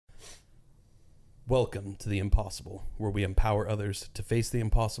Welcome to The Impossible, where we empower others to face the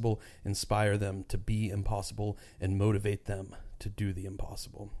impossible, inspire them to be impossible, and motivate them to do the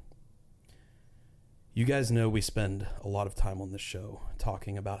impossible. You guys know we spend a lot of time on this show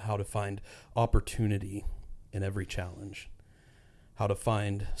talking about how to find opportunity in every challenge, how to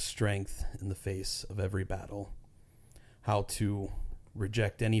find strength in the face of every battle, how to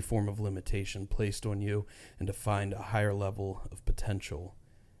reject any form of limitation placed on you, and to find a higher level of potential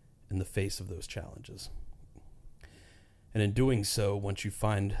in the face of those challenges. And in doing so, once you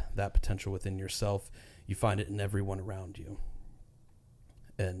find that potential within yourself, you find it in everyone around you.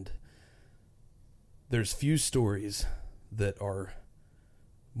 And there's few stories that are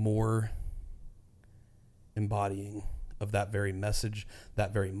more embodying of that very message,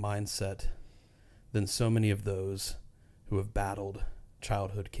 that very mindset, than so many of those who have battled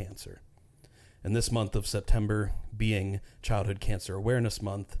childhood cancer. And this month of September being Childhood Cancer Awareness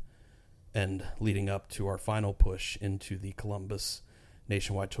Month, and leading up to our final push into the Columbus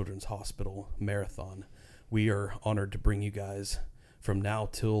Nationwide Children's Hospital Marathon, we are honored to bring you guys, from now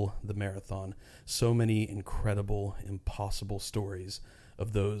till the marathon, so many incredible, impossible stories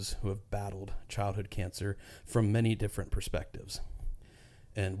of those who have battled childhood cancer from many different perspectives.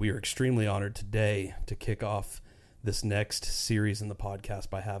 And we are extremely honored today to kick off this next series in the podcast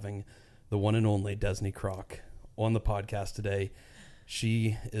by having the one and only Desni Crock on the podcast today.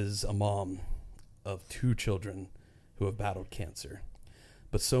 She is a mom of 2 children who have battled cancer.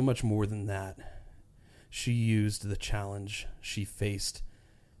 But so much more than that, she used the challenge she faced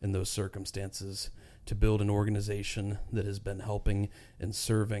in those circumstances to build an organization that has been helping and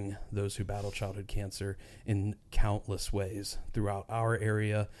serving those who battle childhood cancer in countless ways throughout our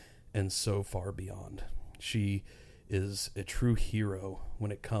area and so far beyond. She is a true hero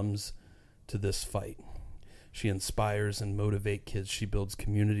when it comes to this fight. She inspires and motivates kids. She builds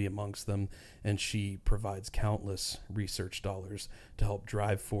community amongst them, and she provides countless research dollars to help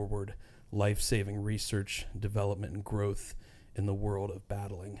drive forward life-saving research, development, and growth in the world of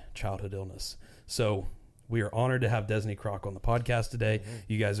battling childhood illness. So we are honored to have Desni Crock on the podcast today. Mm-hmm.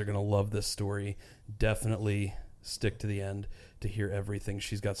 You guys are going to love this story. Definitely stick to the end to hear everything.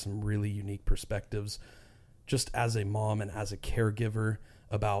 She's got some really unique perspectives just as a mom and as a caregiver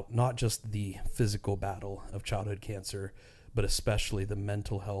about not just the physical battle of childhood cancer, but especially the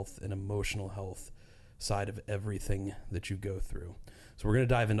mental health and emotional health side of everything that you go through. So we're going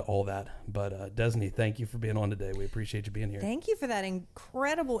to dive into all that. But Desni, thank you for being on today. We appreciate you being here. Thank you for that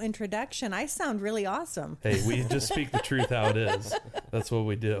incredible introduction. I sound really awesome. Hey, we just speak the truth how it is. That's what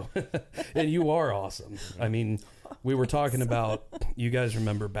we do. And you are awesome. I mean, we were talking about, you guys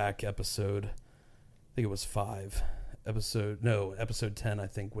remember back episode, I think it was episode 10, I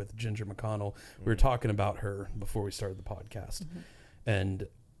think, with Ginger McConnell. We were talking about her before we started the podcast. Mm-hmm. And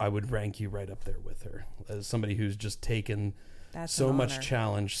I would rank you right up there with her as somebody who's just taken so much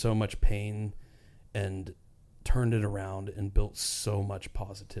challenge, so much pain, and turned it around and built so much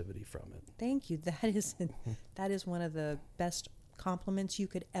positivity from it. Thank you. That is one of the best compliments you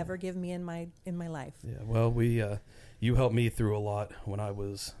could ever give me in my life. Yeah. Well, you helped me through a lot when I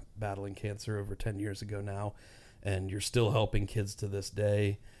was battling cancer over 10 years ago now, and you're still helping kids to this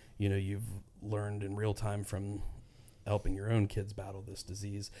day. You know, you've learned in real time from helping your own kids battle this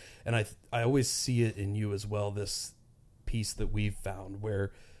disease. And I always see it in you as well, this piece that we've found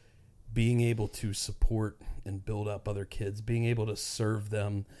where being able to support and build up other kids, being able to serve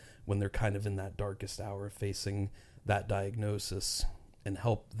them when they're kind of in that darkest hour facing that diagnosis and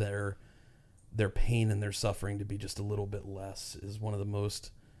help their pain and their suffering to be just a little bit less is one of the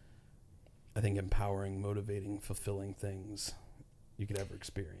most, I think, empowering, motivating, fulfilling things you could ever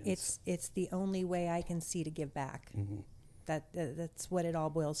experience. It's the only way I can see to give back. Mm-hmm. That's what it all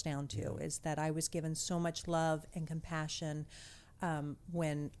boils down to, is that I was given so much love and compassion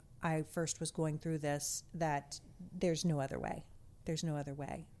when I first was going through this, that there's no other way. There's no other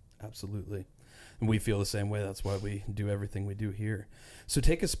way. Absolutely. And we feel the same way. That's why we do everything we do here. So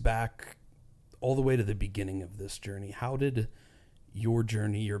take us back all the way to the beginning of this journey. How did your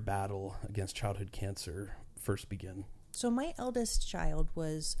journey, your battle against childhood cancer first begin? So my eldest child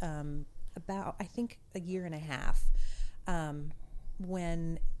was about, I think, a year and a half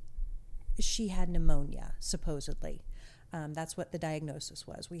when she had pneumonia, supposedly. That's what the diagnosis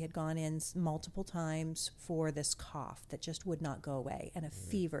was. We had gone in multiple times for this cough that just would not go away, and a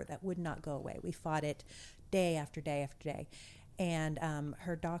fever that would not go away. We fought it day after day after day. And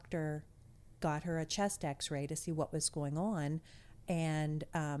her doctor got her a chest x-ray to see what was going on, and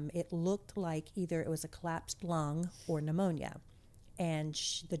it looked like either it was a collapsed lung or pneumonia. And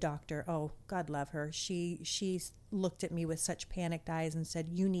the doctor, oh, God love her, she looked at me with such panicked eyes and said,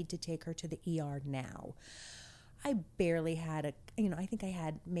 "You need to take her to the ER now." I barely had I think I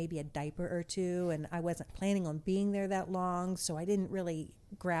had maybe a diaper or two, and I wasn't planning on being there that long, so I didn't really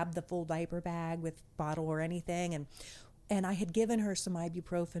grab the full diaper bag with bottle or anything. And I had given her some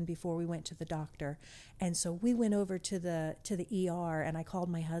ibuprofen before we went to the doctor. And so we went over to the ER, and I called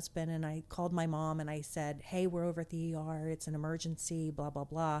my husband and I called my mom and I said, "Hey, we're over at the ER. It's an emergency, blah, blah,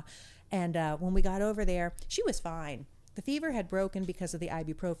 blah." And when we got over there, she was fine. The fever had broken because of the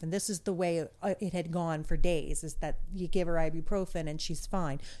ibuprofen. This is the way it had gone for days, is that you give her ibuprofen and she's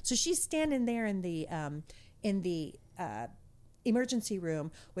fine. So she's standing there in the emergency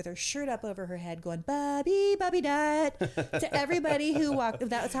room with her shirt up over her head going, "Bobby, Bobby Dot," to everybody who walked.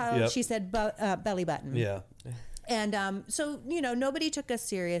 That's how she said belly button. Yeah. And so, nobody took us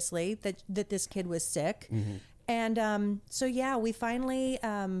seriously that this kid was sick. Mm-hmm. And so, yeah, we finally,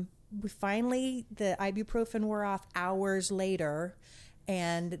 the ibuprofen wore off hours later,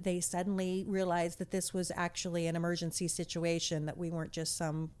 and they suddenly realized that this was actually an emergency situation, that we weren't just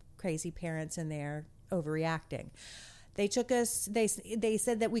some crazy parents in there overreacting. They took us, they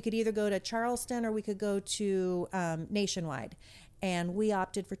said that we could either go to Charleston or we could go to Nationwide. And we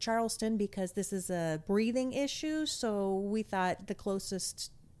opted for Charleston because this is a breathing issue, so we thought the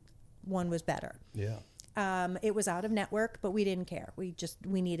closest one was better. Yeah. It was out of network, but we didn't care. We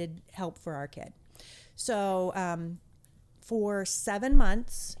needed help for our kid. So for 7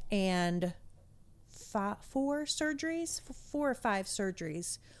 months and 4 or 5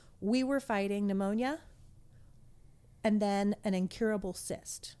 surgeries, we were fighting pneumonia and then an incurable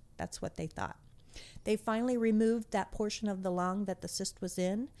cyst. That's what they thought. They finally removed that portion of the lung that the cyst was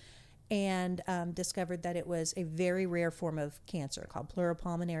in, and discovered that it was a very rare form of cancer called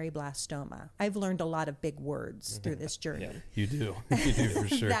pleuropulmonary blastoma. I've learned a lot of big words through this journey. Yeah, you do. You do for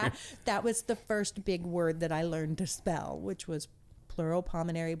sure. That was the first big word that I learned to spell, which was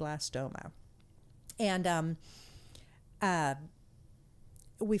pleuropulmonary blastoma. And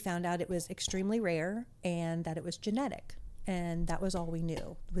we found out it was extremely rare and that it was genetic. And that was all we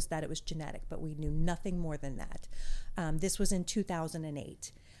knew, was that it was genetic, but we knew nothing more than that. This was in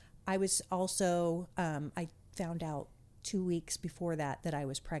 2008. I was also, I found out 2 weeks before that I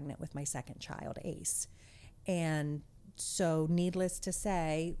was pregnant with my second child, Ace. And so needless to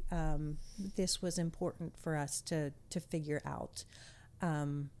say, this was important for us to figure out.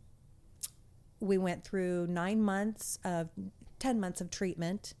 We went through 10 months of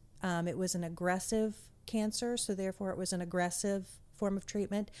treatment. It was an aggressive cancer, so therefore it was an aggressive form of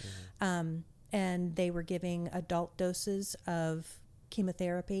treatment. Mm-hmm. And they were giving adult doses of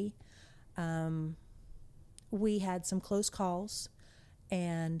chemotherapy. We had some close calls,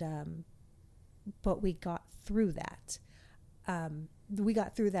 and but we got through that. We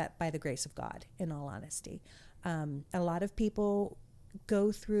got through that by the grace of God, in all honesty. A lot of people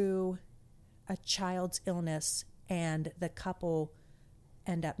go through a child's illness and the couple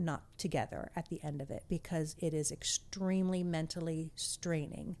end up not together at the end of it because it is extremely mentally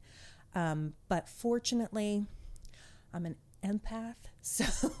straining. But fortunately, I'm an empath.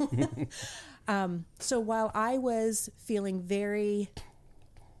 So, so while I was feeling very,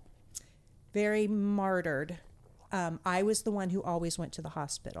 very martyred, I was the one who always went to the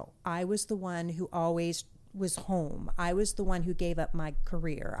hospital. I was the one who always was home. I was the one who gave up my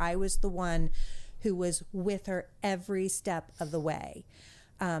career. I was the one who was with her every step of the way.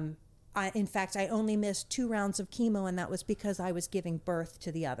 In fact, I only missed 2 rounds of chemo, and that was because I was giving birth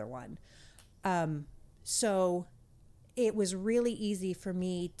to the other one. So it was really easy for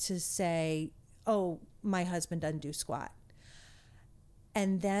me to say, "Oh, my husband doesn't do squat."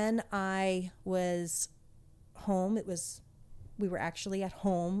 And then I was home. We were actually at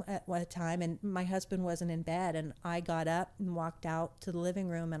home at one time, and my husband wasn't in bed, and I got up and walked out to the living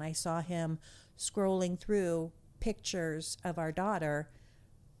room, and I saw him scrolling through pictures of our daughter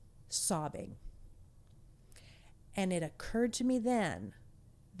sobbing. And it occurred to me then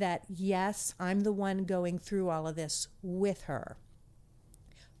that, yes, I'm the one going through all of this with her,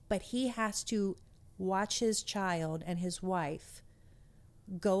 but he has to watch his child and his wife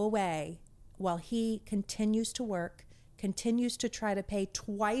go away while he continues to work, continues to try to pay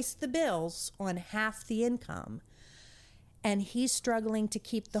twice the bills on half the income. And he's struggling to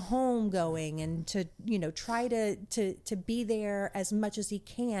keep the home going and to, try to be there as much as he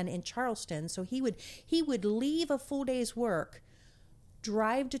can in Charleston. So he would leave a full day's work,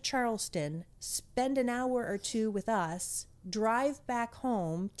 drive to Charleston, spend an hour or 2 with us, drive back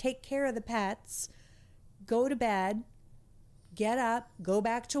home, take care of the pets, go to bed, get up, go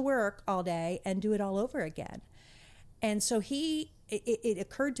back to work all day, and do it all over again. And so he it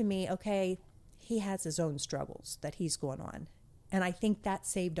occurred to me, okay, he has his own struggles that he's going on. And I think that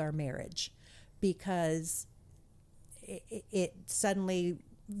saved our marriage, because it suddenly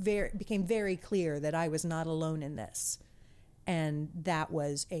became very clear that I was not alone in this. And that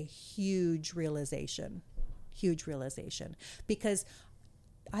was a huge realization, because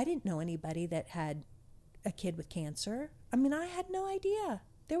I didn't know anybody that had a kid with cancer. I mean, I had no idea.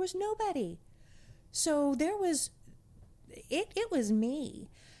 There was nobody. So it was me.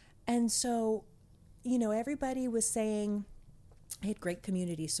 And so, everybody was saying I had great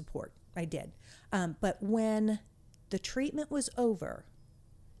community support. I did. But when the treatment was over,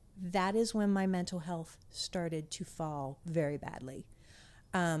 that is when my mental health started to fall very badly.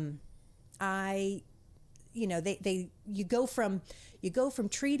 You go from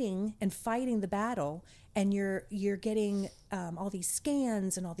treating and fighting the battle, and you're getting all these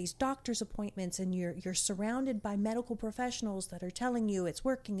scans and all these doctor's appointments, and you're surrounded by medical professionals that are telling you it's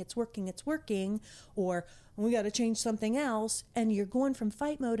working, or we got to change something else, and you're going from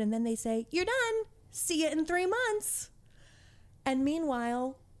fight mode, and then they say you're done. See you in 3 months. And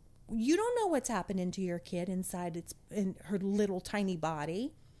meanwhile, you don't know what's happening to your kid inside in her little tiny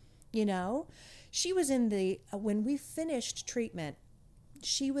body. She was in when we finished treatment,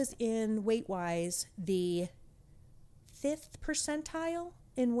 she was in weight-wise the 5th percentile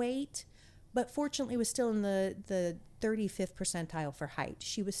in weight, but fortunately was still in the 35th percentile for height.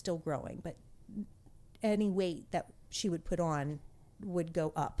 She was still growing, but any weight that she would put on would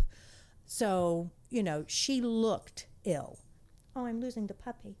go up. So, she looked ill. Oh, I'm losing the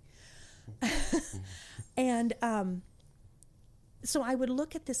puppy. And so I would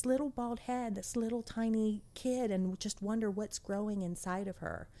look at this little bald head, this little tiny kid, and just wonder what's growing inside of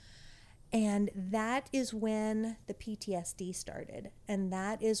her. And that is when the PTSD started. And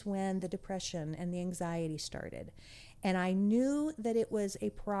that is when the depression and the anxiety started. And I knew that it was a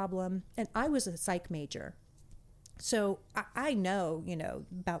problem. And I was a psych major. So I know,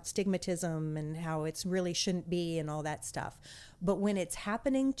 about stigmatism and how it's really shouldn't be and all that stuff. But when it's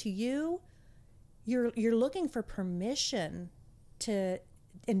happening to you, you're looking for permission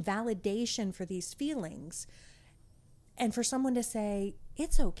and validation for these feelings, and for someone to say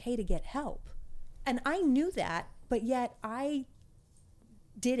it's okay to get help. And I knew that, but yet I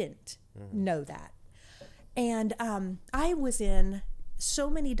didn't know that. And I was in so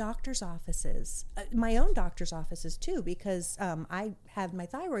many doctor's offices, my own doctor's offices too, because I had my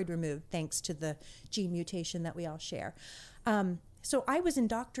thyroid removed thanks to the gene mutation that we all share. So I was in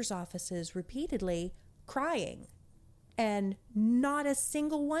doctor's offices repeatedly crying, and not a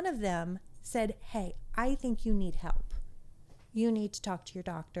single one of them said, hey, I think you need help. You need to talk to your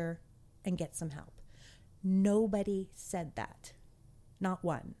doctor and get some help. Nobody said that. Not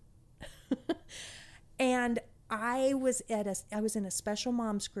one. And I was in a special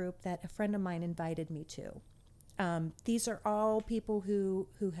moms group that a friend of mine invited me to. These are all people who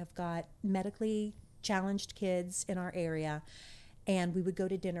have got medically challenged kids in our area, and we would go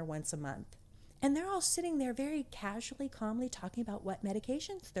to dinner once a month. And they're all sitting there very casually, calmly talking about what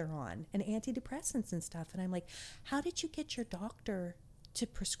medications they're on and antidepressants and stuff. And I'm like, how did you get your doctor to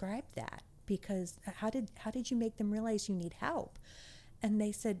prescribe that? Because how did you make them realize you need help? And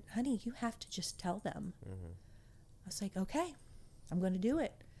they said, honey, you have to just tell them. Mm-hmm. I was like, okay, I'm going to do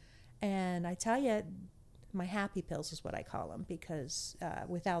it. And I tell you, my happy pills is what I call them, because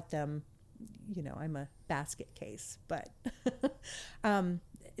without them, I'm a basket case. But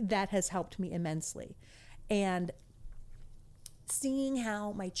that has helped me immensely. And seeing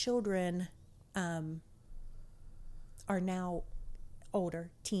how my children are now older,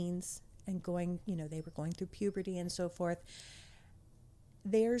 teens, and they were going through puberty and so forth,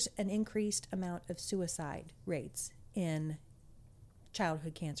 there's an increased amount of suicide rates in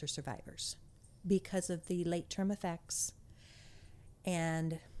childhood cancer survivors because of the late-term effects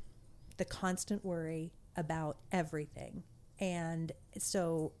and the constant worry about everything. And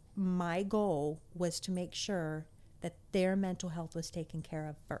so my goal was to make sure that their mental health was taken care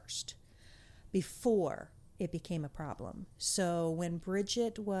of first before it became a problem. So when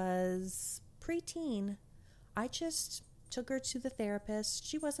Bridget was preteen, I just took her to the therapist.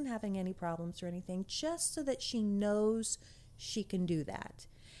 She wasn't having any problems or anything, just so that she knows she can do that.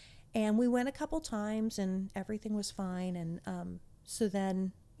 And we went a couple times and everything was fine. And so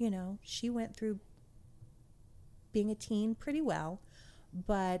then, she went through being a teen pretty well.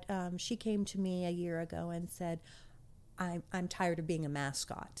 But she came to me a year ago and said, I'm tired of being a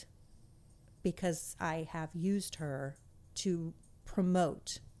mascot, because I have used her to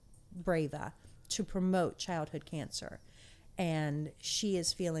promote BrAva, to promote childhood cancer. And she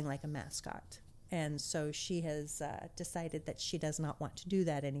is feeling like a mascot. And so she has decided that she does not want to do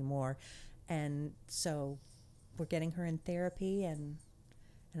that anymore. And so we're getting her in therapy, and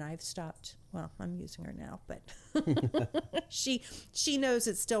I've stopped. Well, I'm using her now, but she knows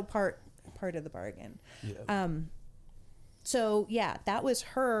it's still part of the bargain. Yeah. So yeah, that was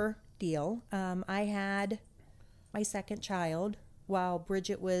her deal. I had my second child while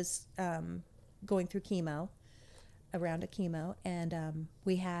Bridget was going through a round of chemo, and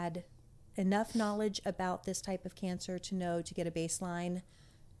we had enough knowledge about this type of cancer to know to get a baseline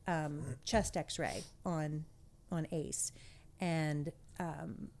chest X-ray on ACE, and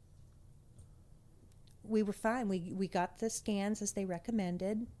we were fine. We got the scans as they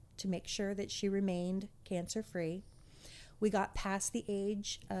recommended to make sure that she remained cancer-free. We got past the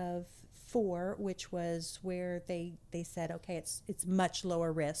age of 4, which was where they said, okay, it's much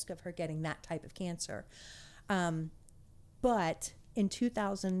lower risk of her getting that type of cancer. But in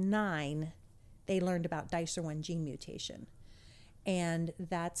 2009, they learned about DICER1 gene mutation. And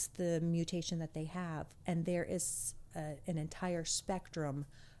that's the mutation that they have. And there is an entire spectrum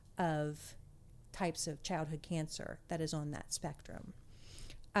of types of childhood cancer that is on that spectrum.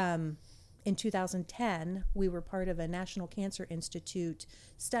 In 2010, we were part of a National Cancer Institute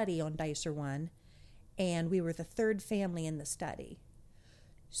study on DICER1, and we were the 3rd family in the study.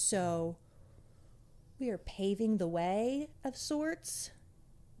 So we are paving the way of sorts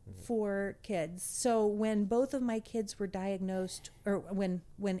for kids. So when both of my kids were diagnosed, or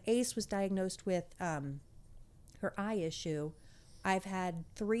when Ace was diagnosed with her eye issue, I've had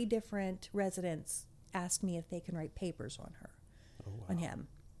 3 different residents ask me if they can write papers on her, on him.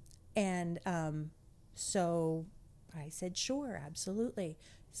 And so I said, sure, absolutely.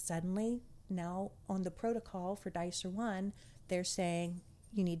 Suddenly, now on the protocol for DICER1, they're saying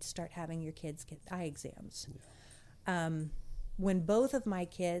you need to start having your kids get eye exams. Yeah. When both of my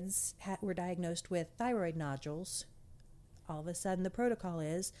kids were diagnosed with thyroid nodules, all of a sudden the protocol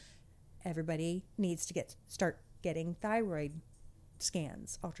is everybody needs to start getting thyroid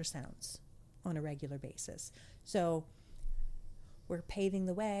scans, ultrasounds on a regular basis. So we're paving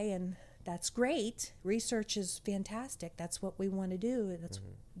the way, and that's great. Research is fantastic. That's what we want to do.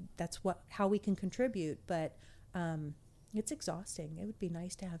 That's how we can contribute. But it's exhausting. It would be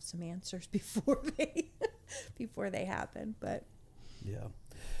nice to have some answers before they happen. But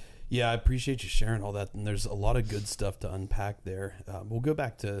yeah, I appreciate you sharing all that. And there's a lot of good stuff to unpack there. We'll go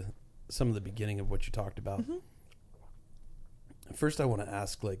back to some of the beginning of what you talked about. Mm-hmm. First, I want to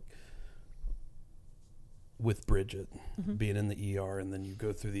ask, like, with Bridget being in the ER, and then you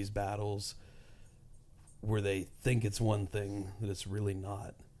go through these battles where they think it's one thing that it's really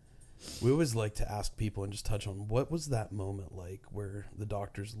not. We always like to ask people and just touch on, what was that moment like where the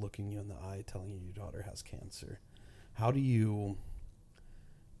doctor's looking you in the eye telling you your daughter has cancer? How do you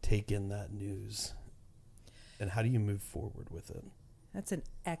take in that news, and how do you move forward with it? That's an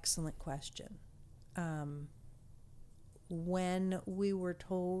excellent question. When we were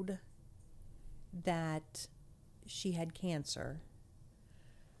told that she had cancer,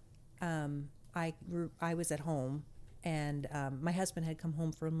 I was at home, and my husband had come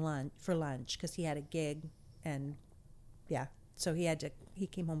home for lunch because he had a gig, and so he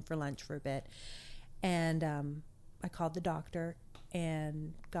came home for lunch for a bit, and I called the doctor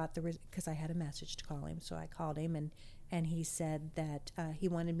and got because I had a message to call him, so I called him, and he said that he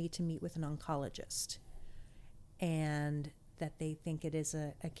wanted me to meet with an oncologist, and that they think it is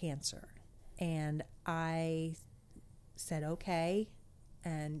a cancer. And I said, okay.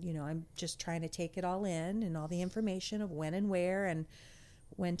 And, I'm just trying to take it all in and all the information of when and where and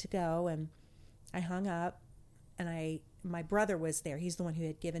when to go. And I hung up, and my brother was there. He's the one who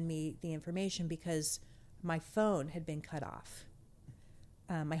had given me the information because my phone had been cut off.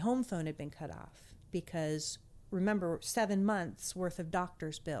 My home phone had been cut off because, remember, 7 months worth of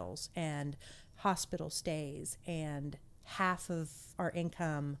doctor's bills and hospital stays and half of our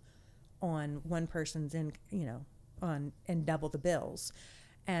income on one person's and double the bills.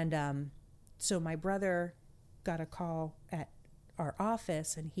 And so my brother got a call at our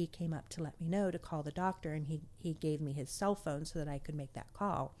office, and he came up to let me know to call the doctor, and he gave me his cell phone so that I could make that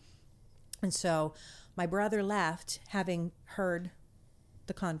call. And so my brother left, having heard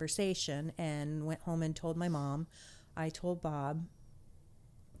the conversation, and went home and told my mom. I told Bob,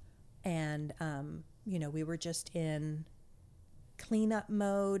 and we were just in cleanup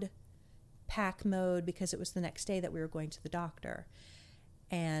mode, pack mode, because it was the next day that we were going to the doctor.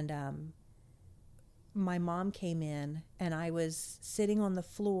 And my mom came in, and I was sitting on the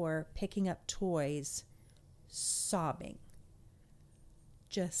floor picking up toys, sobbing,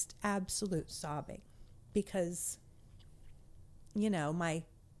 just absolute sobbing, because my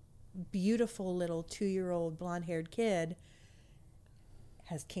beautiful little 2-year-old blonde-haired kid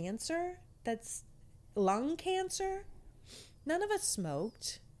has cancer. That's lung cancer. None of us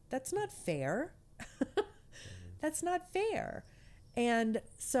smoked. That's not fair. That's not fair. And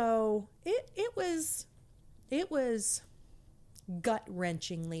so it was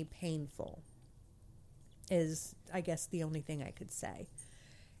gut-wrenchingly painful, is I guess the only thing I could say.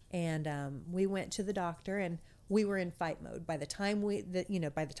 And we went to the doctor, and we were in fight mode. By the time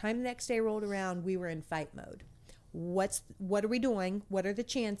the next day rolled around, we were in fight mode. What are we doing? What are the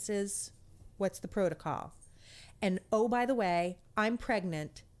chances? What's the protocol? And oh, by the way, I'm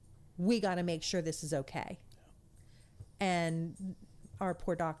pregnant. We got to make sure this is okay. And our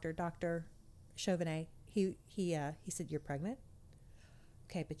poor doctor, Dr. Chauvenet, he said, "You're pregnant?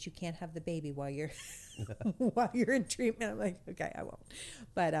 Okay, but you can't have the baby while you're in treatment." I'm like, "Okay, I won't."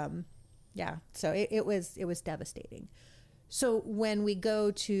 But yeah, so it was devastating. So when we go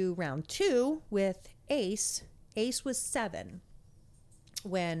to round 2 with Ace was 7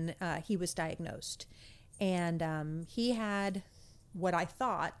 when he was diagnosed, and he had what I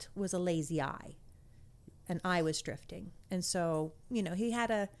thought was a lazy eye. An eye was drifting, and so he had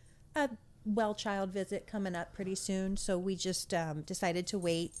a well child visit coming up pretty soon. So we just decided to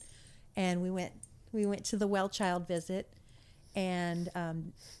wait, and we went to the well child visit, and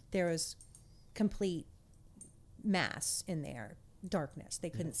there was complete mass in there, darkness. They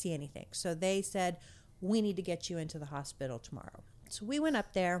couldn't see anything. So they said, "We need to get you into the hospital tomorrow." So we went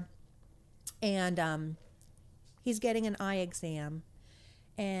up there, and he's getting an eye exam,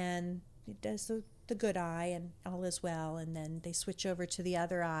 and it does the good eye, and all is well. And then they switch over to the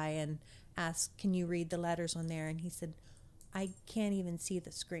other eye and ask, "Can you read the letters on there?" And he said, "I can't even see the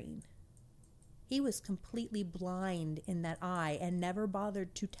screen." He was completely blind in that eye and never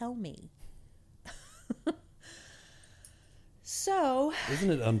bothered to tell me. So isn't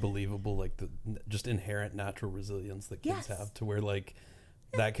it unbelievable, like the just inherent natural resilience that kids have, to where like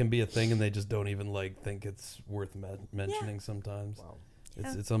that can be a thing and they just don't even like think it's worth mentioning sometimes. Wow.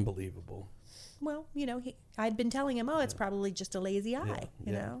 It's unbelievable. Well, I'd been telling him, it's probably just a lazy eye.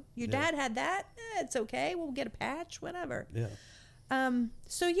 Your dad had that. It's okay. We'll get a patch, whatever. Yeah.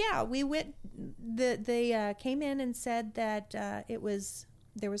 So yeah, we went. They came in and said that there was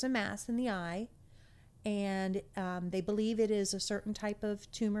a mass in the eye, and they believe it is a certain type of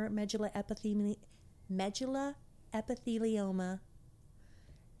tumor, medulla epithelioma,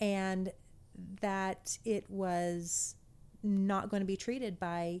 and that it was not going to be treated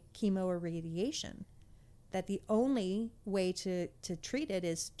by chemo or radiation, that the only way to treat it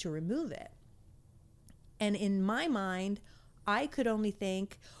is to remove it. And in my mind, I could only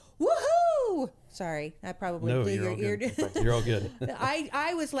think, woohoo! Sorry, I probably blew your ear. You're all good.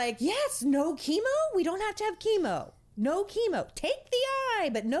 I was like, yes, no chemo? We don't have to have chemo. No chemo. Take the eye,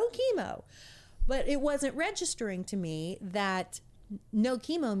 but no chemo. But it wasn't registering to me that no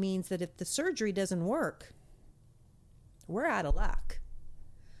chemo means that if the surgery doesn't work, we're out of luck.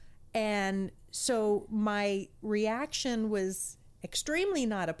 And so my reaction was extremely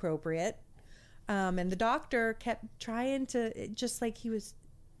not appropriate. And the doctor kept trying to, just like he was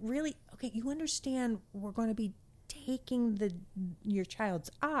really, okay, you understand we're going to be taking your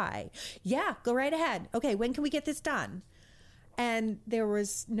child's eye. Yeah, go right ahead. Okay, when can we get this done? And there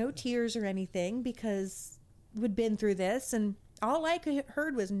was no tears or anything because we'd been through this, and all I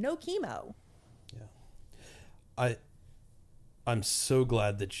heard was no chemo. Yeah. I'm so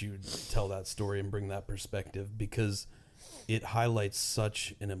glad that you tell that story and bring that perspective, because it highlights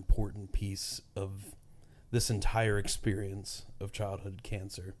such an important piece of this entire experience of childhood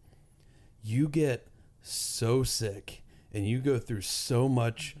cancer. You get so sick and you go through so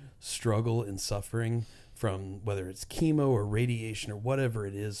much struggle and suffering from whether it's chemo or radiation or whatever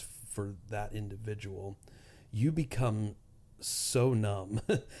it is for that individual. You become so numb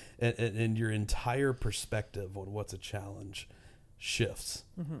and your entire perspective on what's a challenge shifts.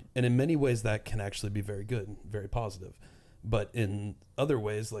 Mm-hmm. And in many ways that can actually be very good, very positive. But in other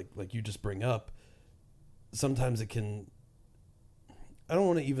ways, like you just bring up, sometimes it can, I don't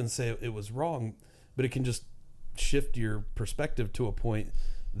want to even say it was wrong, but it can just shift your perspective to a point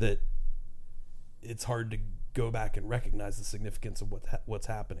that it's hard to go back and recognize the significance of what's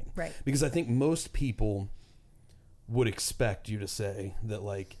happening. Right. Because I think most people would expect you to say that,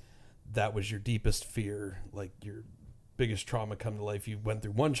 like, that was your deepest fear, like your biggest trauma come to life. You went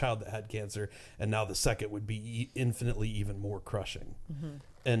through one child that had cancer, and now the second would be infinitely even more crushing. Mm-hmm.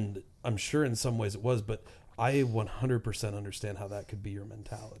 And I'm sure in some ways it was, but I 100% understand how that could be your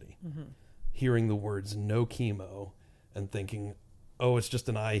mentality. Mm-hmm. Hearing the words no chemo and thinking, oh, it's just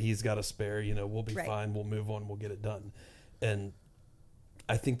an eye, he's got a spare, we'll be fine, we'll move on, we'll get it done. And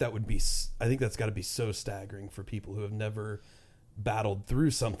I think that's got to be so staggering for people who have never battled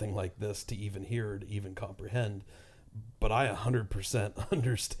through something like this to even hear or to even comprehend. But I 100%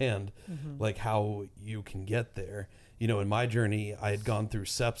 understand like how you can get there. You know, in my journey, I had gone through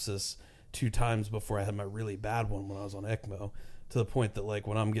sepsis 2 times before I had my really bad one when I was on ECMO, to the point that like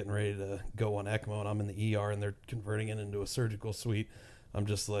when I'm getting ready to go on ECMO and I'm in the ER and they're converting it into a surgical suite, I'm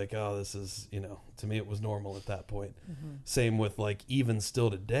just like, oh, this is, you know, to me it was normal at that point. Same with like even still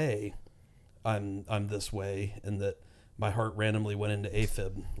today, I'm this way, in that my heart randomly went into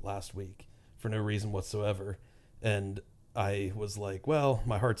AFib last week for no reason whatsoever. And I was like, well,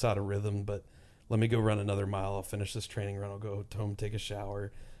 my heart's out of rhythm, but let me go run another mile. I'll finish this training run. I'll go home, take a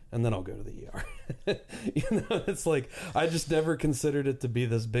shower, and then I'll go to the ER. You know, it's like, I just never considered it to be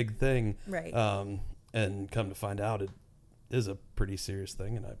this big thing. Right. And come to find out, it is a pretty serious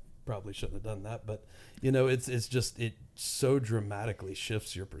thing, and I probably shouldn't have done that. But, you know, it's just, it so dramatically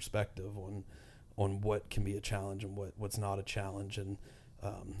shifts your perspective on what can be a challenge and what's not a challenge, and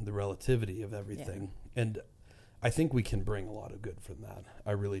the relativity of everything. Yeah. And I think we can bring a lot of good from that.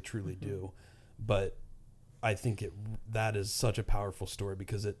 I really, truly do. But I think that is such a powerful story,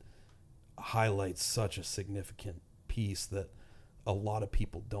 because it highlights such a significant piece that a lot of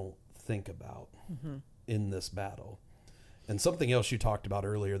people don't think about in this battle. And something else you talked about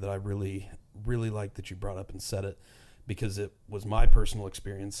earlier that I really, really like that you brought up and said it, because it was my personal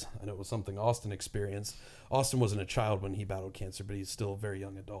experience, and it was something Austin experienced. Austin wasn't a child when he battled cancer, but he's still a very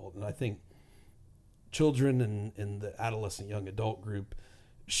young adult. And I think children in the adolescent young adult group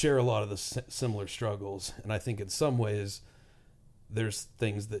share a lot of the similar struggles. And I think in some ways there's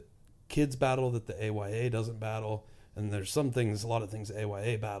things that kids battle that the AYA doesn't battle. And there's a lot of things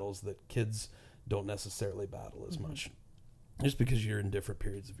AYA battles that kids don't necessarily battle as much, just because you're in different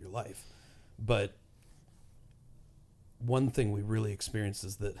periods of your life. But one thing we really experience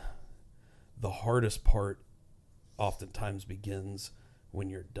is that the hardest part oftentimes begins when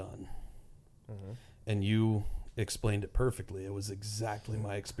you're done. And you explained it perfectly. It was exactly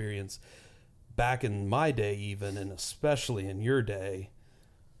my experience. Back in my day even, and especially in your day,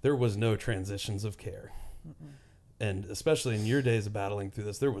 there was no transitions of care. And especially in your days of battling through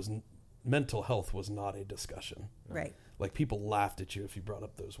this, mental health was not a discussion. Right. Like, people laughed at you if you brought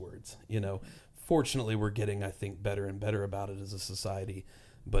up those words. You know, fortunately, we're getting, I think, better and better about it as a society.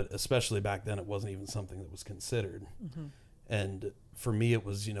 But especially back then, it wasn't even something that was considered. And for me, it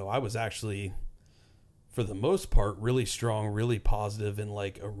was, you know, I was actually, for the most part, really strong, really positive, in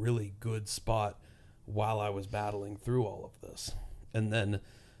like a really good spot while I was battling through all of this. And then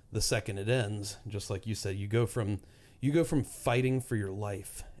the second it ends, just like you said, you go from fighting for your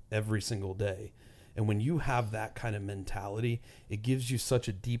life every single day. And when you have that kind of mentality, it gives you such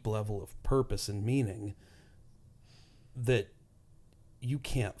a deep level of purpose and meaning that you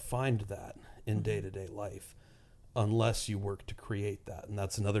can't find that in day-to-day life unless you work to create that. And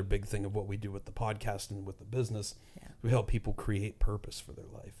that's another big thing of what we do with the podcast and with the business. We help people create purpose for their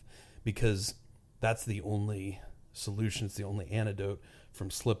life, because that's the only solution. It's the only antidote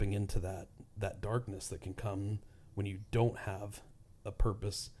from slipping into that darkness that can come when you don't have a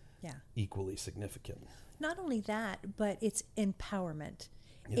purpose equally significant. Not only that, but it's empowerment.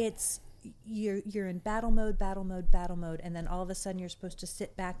 It's you're in battle mode, and then all of a sudden you're supposed to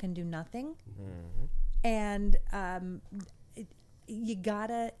sit back and do nothing. And you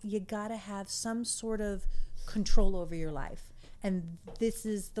gotta have some sort of control over your life. And this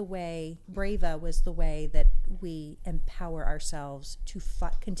is the way, BrAva was the way that we empower ourselves to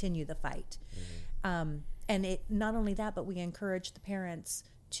continue the fight. And it not only that, but we encourage the parents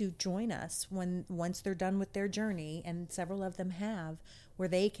to join us once they're done with their journey, and several of them have, where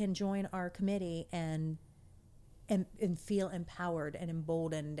they can join our committee and feel empowered and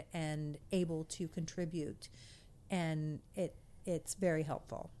emboldened and able to contribute. And it's very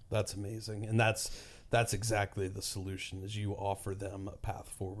helpful. That's amazing. And that's exactly the solution, is you offer them a path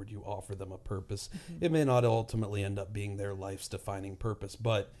forward. You offer them a purpose. It may not ultimately end up being their life's defining purpose,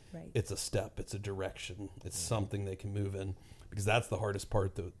 but it's a step, it's a direction, it's something they can move in, because that's the hardest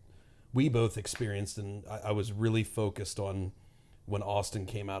part that we both experienced. And I was really focused on when Austin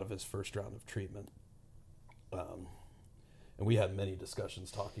came out of his first round of treatment. And we had many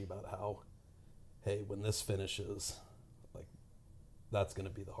discussions talking about how, hey, when this finishes, like, that's going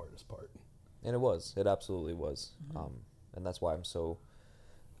to be the hardest part. And it absolutely was. And that's why I'm so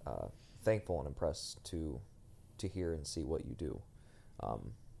thankful and impressed to hear and see what you do.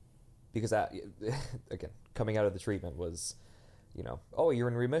 Because that, again, coming out of the treatment was, you know, oh, you're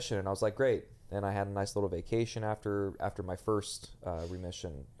in remission. And I was like, great. And I had a nice little vacation after my first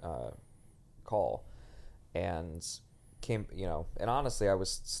remission call. And came, and honestly, I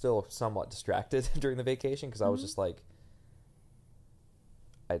was still somewhat distracted during the vacation because I was just like,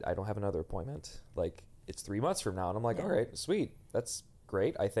 I don't have another appointment. Like, it's 3 months from now. And I'm like, all right, sweet. That's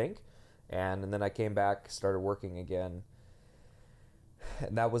great, I think. And then I came back, started working again.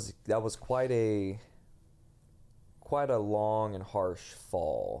 And that was quite a long and harsh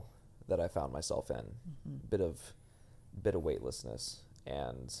fall that I found myself in. Bit of weightlessness.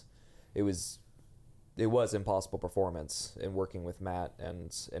 And it was impossible performance in working with Matt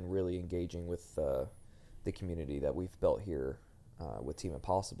and really engaging with the community that we've built here with Team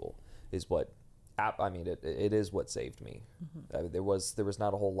Impossible is what, it is what saved me. There was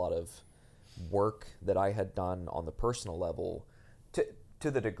not a whole lot of work that I had done on the personal level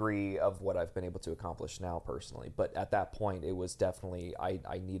to the degree of what I've been able to accomplish now personally. But at that point, it was definitely,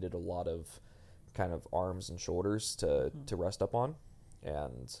 I needed a lot of kind of arms and shoulders to rest up on.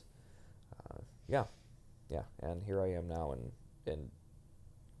 And yeah. And here I am now and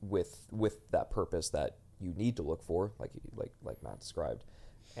with that purpose that you need to look for, like Matt described.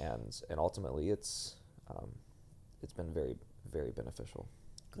 And ultimately it's been very, very beneficial.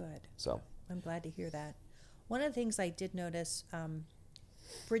 Good. So I'm glad to hear that. One of the things I did notice,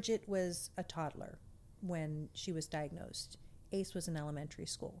 Bridget was a toddler when she was diagnosed. Ace was in elementary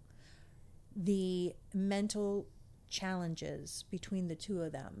school. The mental challenges between the two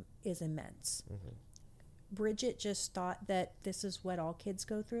of them is immense. Bridget just thought that this is what all kids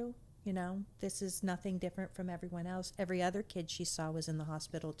go through. This is nothing different from everyone else. Every other kid she saw was in the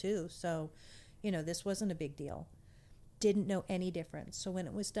hospital too. So, this wasn't a big deal. Didn't know any difference. So when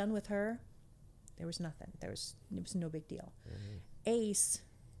it was done with her, there was nothing. It was no big deal. Ace,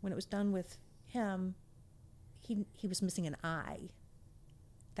 when it was done with him, he was missing an eye.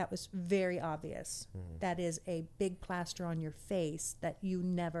 That was very obvious. That is a big plaster on your face that you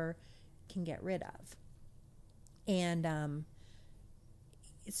never can get rid of. And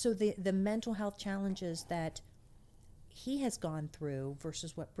so the mental health challenges that he has gone through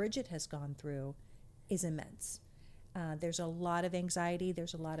versus what Bridget has gone through is immense. There's a lot of anxiety.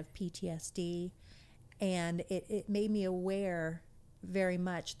 There's a lot of PTSD. And it made me aware very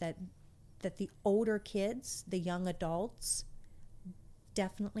much that the older kids, the young adults,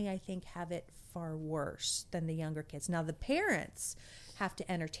 definitely, I think, have it far worse than the younger kids. Now, the parents have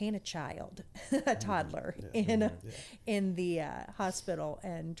to entertain a child, a toddler, in the hospital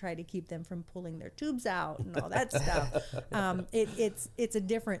and try to keep them from pulling their tubes out and all that stuff. It's a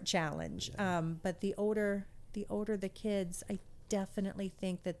different challenge. But the older the kids, I definitely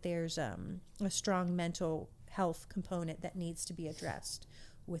think that there's a strong mental health component that needs to be addressed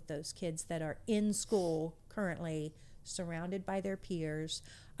with those kids that are in school currently, surrounded by their peers.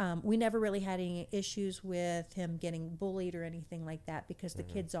 We never really had any issues with him getting bullied or anything like that because the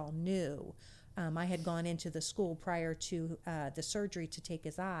kids all knew. I had gone into the school prior to the surgery to take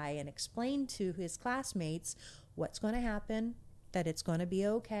his eye and explained to his classmates what's going to happen, that it's going to be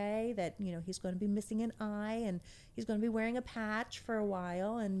okay, that he's going to be missing an eye and he's going to be wearing a patch for a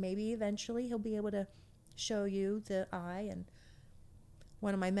while, and maybe eventually he'll be able to show you the eye. And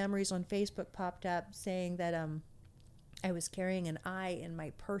one of my memories on Facebook popped up saying that I was carrying an eye in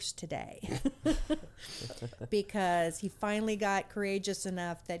my purse today because he finally got courageous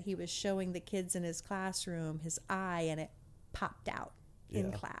enough that he was showing the kids in his classroom his eye, and it popped out in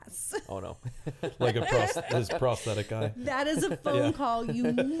class. Oh no. Like his prosthetic eye. That is a phone call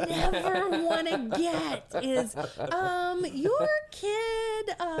you never want to get is, your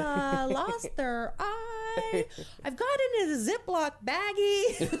kid lost their eye. I've got it in a Ziploc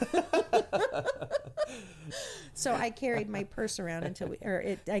baggie. So I carried my purse around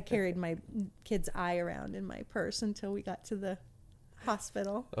I carried my kid's eye around in my purse until we got to the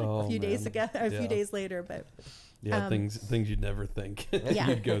hospital a few days later. But things you'd never think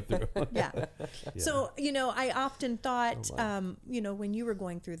you'd go through. So, I often thought, when you were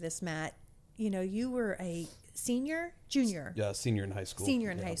going through this, Matt, you were a junior. Yeah, senior in high school.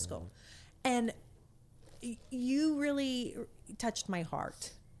 High school. And you really touched my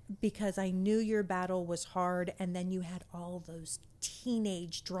heart because I knew your battle was hard, and then you had all those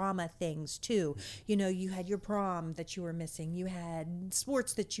teenage drama things too. You had your prom that you were missing. You had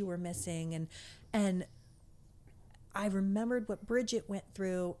sports that you were missing. And I remembered what Bridget went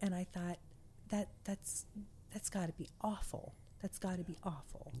through, and I thought that's got to be awful. That's got to be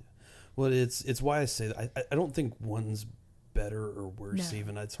awful. Yeah. Well, it's why I say that. I don't think one's better or worse. No.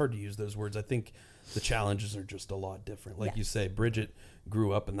 Even it's hard to use those words. I think the challenges are just a lot different. Like you say, Bridget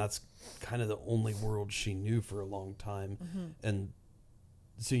grew up, and that's kind of the only world she knew for a long time. And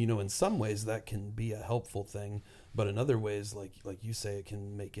so, in some ways that can be a helpful thing. But in other ways, like you say, it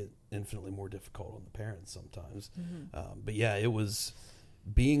can make it infinitely more difficult on the parents sometimes. But yeah, it was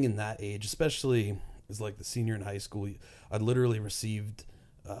being in that age, especially as like the senior in high school. I literally received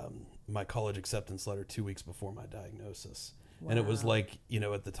my college acceptance letter 2 weeks before my diagnosis. Wow. And it was like, you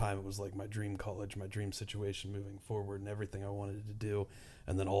know, at the time it was like my dream college, my dream situation moving forward and everything I wanted to do.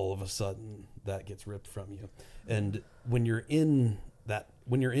 And then all of a sudden that gets ripped from you. And when you're in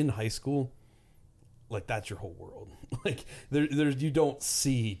high school, like that's your whole world. Like there's you don't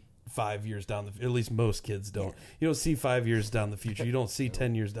see 5 years down at least most kids don't. Yeah. You don't see 5 years down the future. You don't see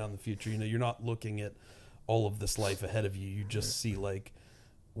 10 years down the future. You know, you're not looking at all of this life ahead of you. You just see like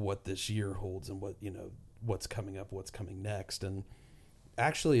what this year holds and what, you know, what's coming up, what's coming next. And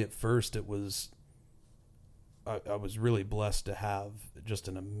actually at first it was I was really blessed to have just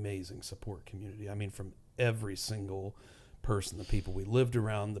an amazing support community. I mean, from every single person, the people we lived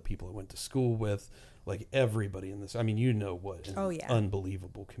around, the people I went to school with, like everybody in this. I mean, you know what an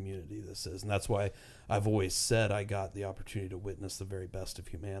unbelievable community this is. And that's why I've always said I got the opportunity to witness the very best of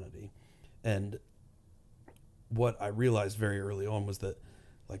humanity. And what I realized very early on was that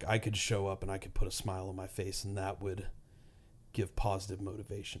like I could show up and I could put a smile on my face and that would give positive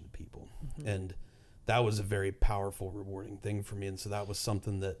motivation to people. And that was a very powerful, rewarding thing for me. And so that was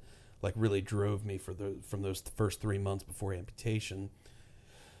something that like really drove me from those first 3 months before amputation.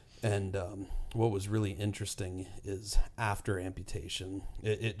 And what was really interesting is after amputation,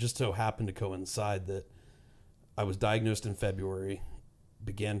 it just so happened to coincide that I was diagnosed in February,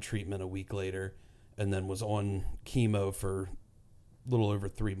 began treatment a week later, and then was on chemo for a little over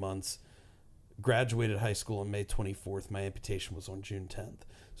 3 months. Graduated high school on May 24th. My amputation was on June 10th.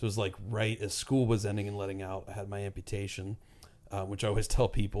 So it was like right as school was ending and letting out, I had my amputation, which I always tell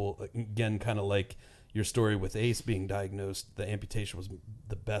people, again, kind of like your story with Ace being diagnosed, the amputation was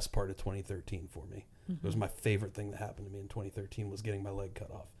the best part of 2013 for me. It was my favorite thing that happened to me in 2013 was getting my leg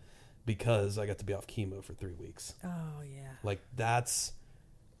cut off because I got to be off chemo for 3 weeks. Oh, yeah. Like that's,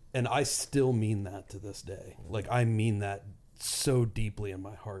 and I still mean that to this day. Like I mean that so deeply in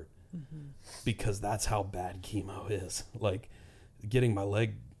my heart because that's how bad chemo is. Like getting my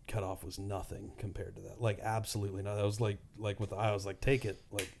leg cut off was nothing compared to that. Like absolutely not. I was like with the eye, I was like, take it,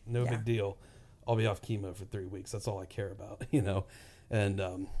 like no big deal. I'll be off chemo for 3 weeks. That's all I care about, you know? And,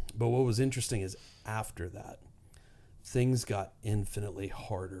 but what was interesting is after that, things got infinitely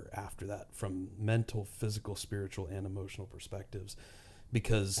harder after that from mental, physical, spiritual, and emotional perspectives,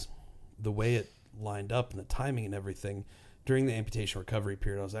 because the way it lined up and the timing and everything during the amputation recovery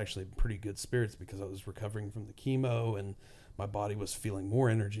period, I was actually in pretty good spirits because I was recovering from the chemo and my body was feeling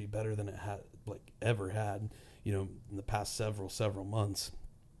more energy, better than it had like ever had, you know, in the past several months.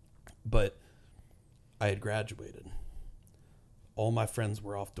 But I had graduated. All my friends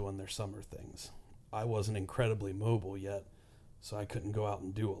were off doing their summer things. I wasn't incredibly mobile yet, so I couldn't go out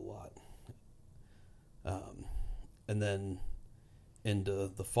and do a lot. And then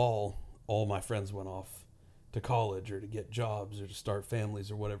into the fall, all my friends went off to college or to get jobs or to start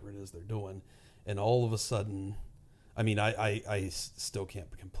families or whatever it is they're doing. And all of a sudden, I mean, I still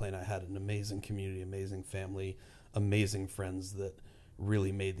can't complain. I had an amazing community, amazing family, amazing friends that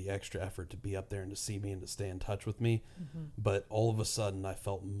really made the extra effort to be up there and to see me and to stay in touch with me. But all of a sudden I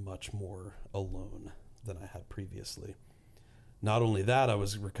felt much more alone than I had previously. Not only that, I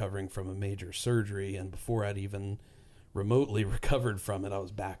was recovering from a major surgery, and before I'd even remotely recovered from it, I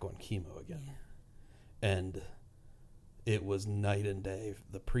was back on chemo again. And it was night and day,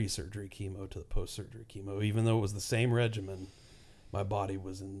 the pre-surgery chemo to the post-surgery chemo. Even though it was the same regimen, my body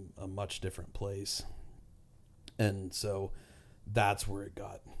was in a much different place. And so that's where it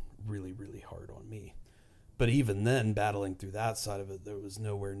got really, really hard on me. But even then, battling through that side of it, there was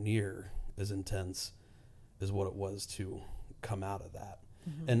nowhere near as intense as what it was to come out of that.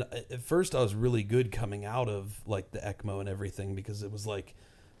 And at first I was really good coming out of like the ECMO and everything, because it was like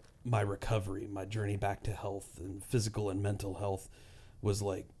my recovery, my journey back to health and physical and mental health was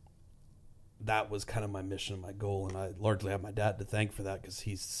like, that was kind of my mission and my goal. And I largely have my dad to thank for that, because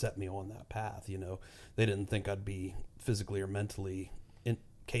he set me on that path. You know, they didn't think I'd be physically or mentally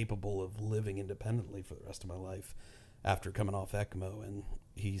capable of living independently for the rest of my life after coming off ECMO. And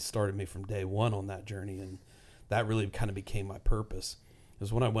he started me from day one on that journey. And that really kind of became my purpose. It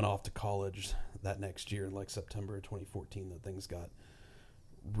was when I went off to college that next year in like September of 2014 that things got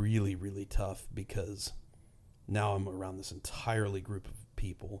really, really tough, because now I'm around this entirely group of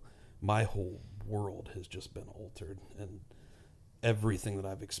people. My whole world has just been altered, and everything that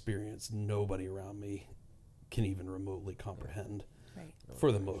I've experienced, nobody around me can even remotely comprehend,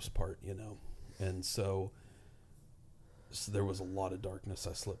 for the most part, you know. And so there was a lot of darkness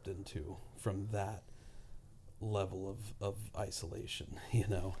I slipped into from that. level of isolation, you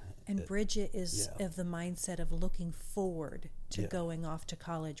know. And Bridget is of the mindset of looking forward to going off to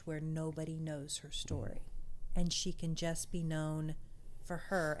college where nobody knows her story. And she can just be known for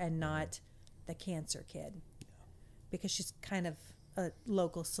her and not the cancer kid. Because she's kind of a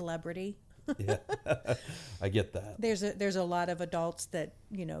local celebrity. Yeah, I get that. There's a lot of adults that,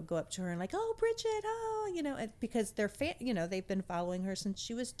 you know, go up to her and like, oh, Bridget, oh, you know, because they're they've been following her since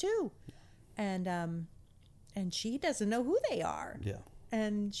she was 2. And she doesn't know who they are. Yeah.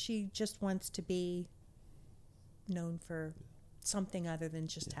 And she just wants to be known for something other than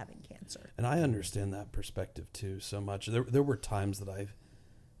just having cancer. And I understand that perspective too so much. There were times that I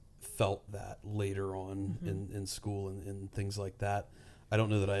felt that later on in school and things like that. I don't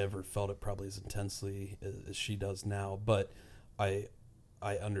know that I ever felt it probably as intensely as she does now, but I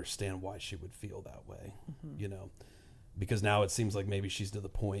understand why she would feel that way, you know, because now it seems like maybe she's to the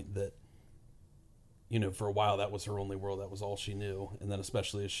point that, you know, for a while that was her only world. That was all she knew. And then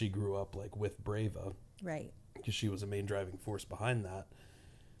especially as she grew up like with BrAva, right, because she was a main driving force behind that,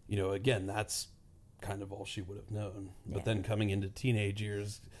 you know, again, that's kind of all she would have known. Yeah. But then coming into teenage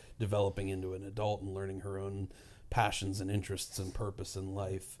years, developing into an adult and learning her own passions and interests and purpose in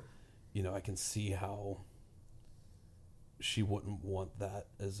life, you know, I can see how she wouldn't want that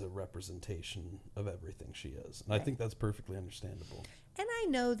as a representation of everything she is. And I think that's perfectly understandable. And I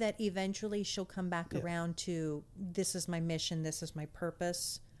know that eventually she'll come back around to, this is my mission, this is my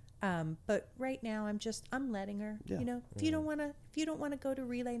purpose. But right now I'm letting her, you know, if you don't want to go to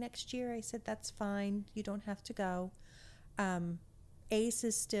relay next year, I said, that's fine. You don't have to go. Ace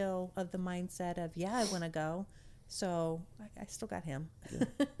is still of the mindset of, I want to go. So I still got him.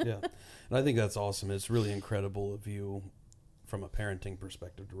 Yeah. And I think that's awesome. It's really incredible of you from a parenting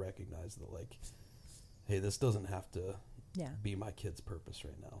perspective to recognize that, like, hey, this doesn't have to be my kid's purpose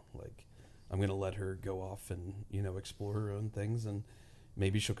right now. Like, I'm going to let her go off and, you know, explore her own things, and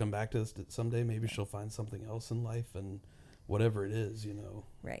maybe she'll come back to this someday. Maybe she'll find something else in life, and whatever it is, you know,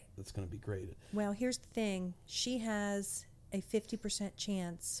 that's going to be great. Well, here's the thing. She has a 50%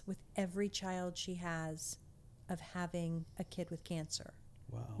 chance with every child she has of having a kid with cancer.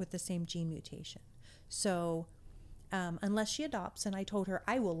 Wow. With the same gene mutation. So unless she adopts, and I told her,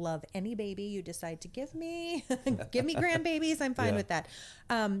 I will love any baby you decide to give me. Give me grandbabies, I'm fine with that.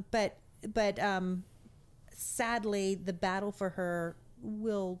 But sadly, the battle for her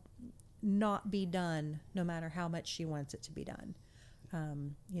will not be done no matter how much she wants it to be done.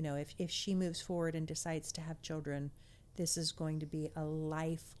 You know, if she moves forward and decides to have children, this is going to be a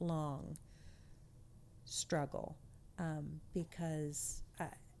lifelong struggle, because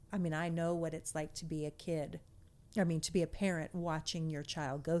I mean, I know what it's like to be to be a parent watching your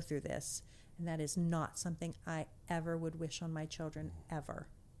child go through this, and that is not something I ever would wish on my children, ever.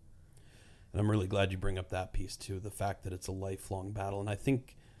 And I'm really glad you bring up that piece too, the fact that it's a lifelong battle. And I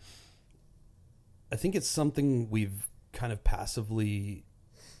think it's something we've kind of passively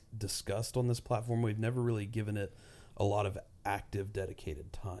discussed on this platform. We've never really given it a lot of active,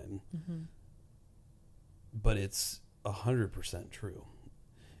 dedicated time. But it's 100% true.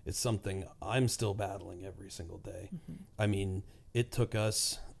 It's something I'm still battling every single day. I mean, it took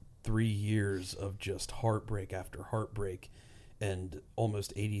us 3 years of just heartbreak after heartbreak and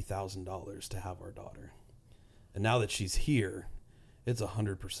almost $80,000 to have our daughter. And now that she's here, it's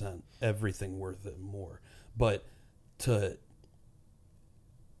 100% everything worth it and more. But I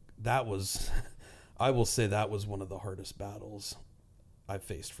will say that was one of the hardest battles I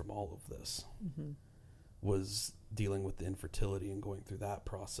faced from all of this. Was dealing with the infertility and going through that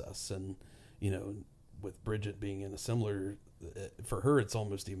process. And, you know, with Bridget being in a similar, for her, it's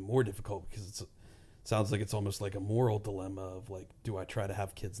almost even more difficult because it sounds like it's almost like a moral dilemma of like, do I try to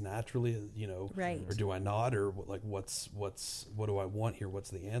have kids naturally, you know, or do I not? Or like, what do I want here? What's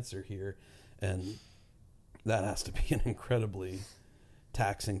the answer here? And that has to be an incredibly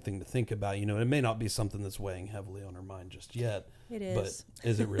taxing thing to think about, you know. It may not be something that's weighing heavily on her mind just yet. It is. But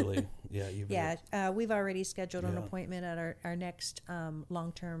is it really? We've already scheduled an appointment at our next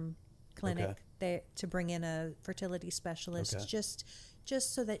long-term clinic to bring in a fertility specialist,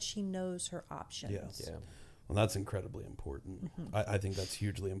 just so that she knows her options. Yes. Yeah. Well, that's incredibly important. I think that's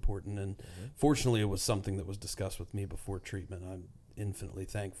hugely important. And fortunately, it was something that was discussed with me before treatment. I'm infinitely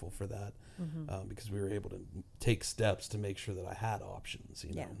thankful for that, because we were able to take steps to make sure that I had options.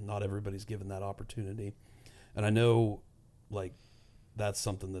 You know, not everybody's given that opportunity. And I know, like, that's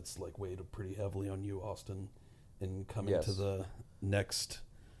something that's like weighed pretty heavily on you, Austin, in coming to the next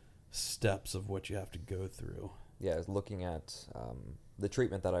steps of what you have to go through. Yeah, looking at the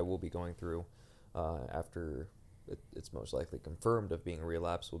treatment that I will be going through after it's most likely confirmed of being a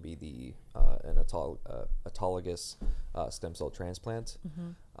relapse will be the an autologous stem cell transplant.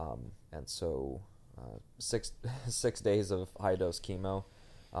 And so 6 days of high dose chemo,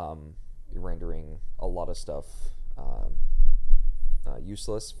 rendering a lot of stuff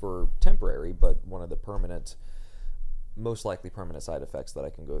useless for temporary, but one of the most likely permanent side effects that I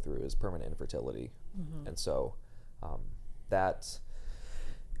can go through is permanent infertility. And so that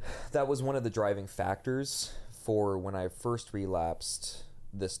was one of the driving factors for when I first relapsed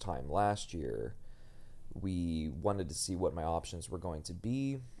this time last year. We wanted to see what my options were going to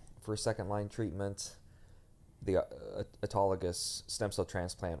be for second line treatment. The autologous stem cell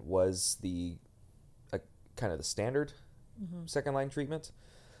transplant was the kind of the standard second line treatment,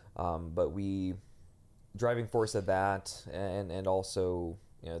 but driving force of that, and also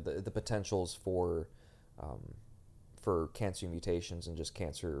the potentials for cancer mutations and just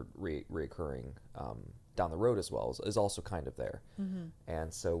cancer reoccurring down the road as well is also kind of there.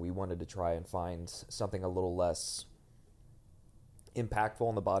 And so we wanted to try and find something a little less impactful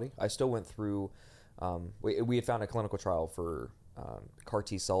on the body. I still went through, we had found a clinical trial for CAR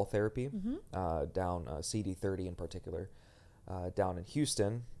T cell therapy down CD30 in particular, down in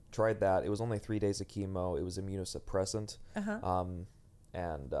Houston. Tried that. It was only 3 days of chemo. It was immunosuppressant,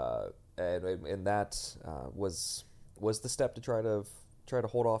 and that was the step to try to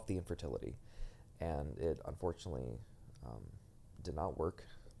hold off the infertility, and it unfortunately did not work.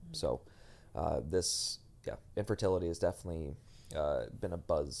 So infertility has definitely been a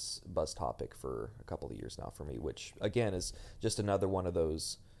buzz topic for a couple of years now for me, which again is just another one of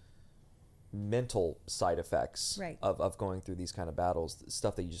those mental side effects of going through these kind of battles,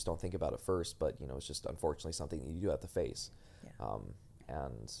 stuff that you just don't think about at first, but it's just unfortunately something that you do have to face.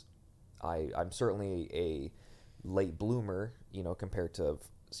 And I'm certainly a late bloomer, compared to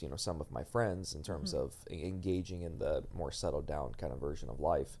some of my friends in terms of engaging in the more settled down kind of version of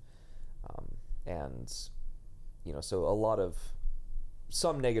life. And so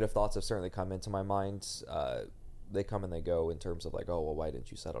some negative thoughts have certainly come into my mind. They come and they go in terms of like, oh, well, why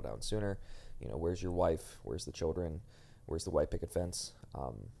didn't you settle down sooner? Where's your wife? Where's the children? Where's the white picket fence?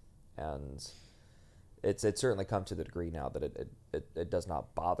 And it's certainly come to the degree now that it does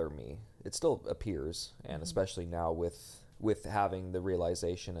not bother me. It still appears, and especially now with having the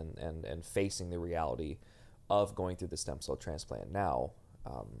realization and facing the reality of going through the stem cell transplant now,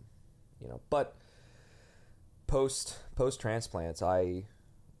 but post transplants, I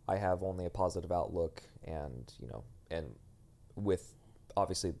have only a positive outlook, and with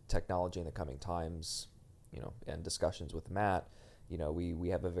obviously technology in the coming times, and discussions with Matt, we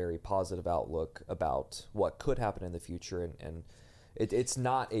have a very positive outlook about what could happen in the future, and it's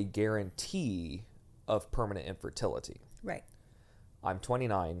not a guarantee of permanent infertility. Right. I'm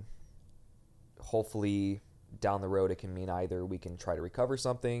 29. Hopefully down the road it can mean either we can try to recover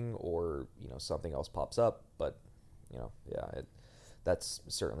something or something else pops up, but that's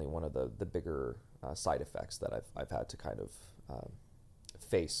certainly one of the bigger side effects that I've had to kind of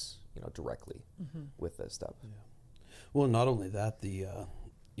face directly with this stuff. Well, not only that,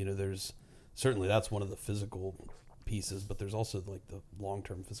 there's certainly that's one of the physical pieces, but there's also like the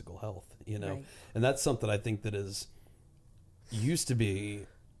long-term physical health, Right. And that's something I think that used to be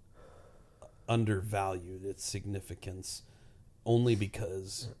undervalued its significance, only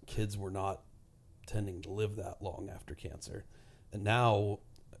because kids were not tending to live that long after cancer. And now,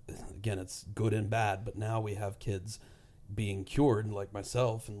 again, it's good and bad, but now we have kids being cured like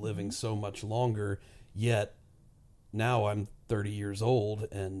myself and living so much longer, yet now I'm 30 years old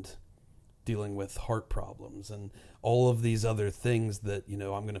and dealing with heart problems and all of these other things that, I'm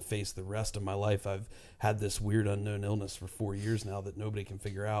going to face the rest of my life. I've had this weird unknown illness for 4 years now that nobody can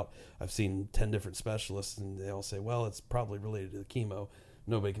figure out. I've seen 10 different specialists and they all say, well, it's probably related to the chemo.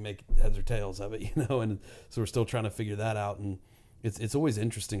 Nobody can make heads or tails of it, and so we're still trying to figure that out. And it's always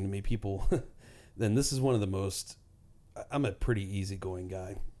interesting to me, people, and this is one of the most, I'm a pretty easygoing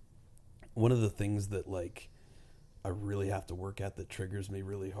guy. One of the things that I really have to work at that triggers me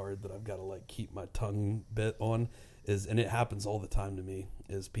really hard, that I've got to keep my tongue bit on is, and it happens all the time to me,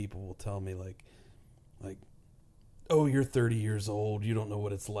 is people will tell me like, oh, you're 30 years old. You don't know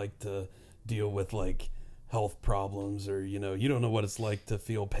what it's like to deal with health problems, or, you don't know what it's like to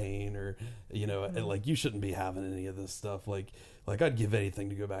feel pain, or, and you shouldn't be having any of this stuff. Like I'd give anything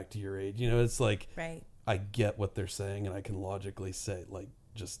to go back to your age. It's right. I get what they're saying, and I can logically say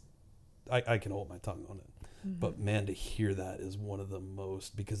I can hold my tongue on it. But man, to hear that is one of the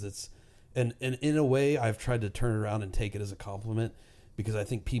most, because it's, and in a way I've tried to turn it around and take it as a compliment, because I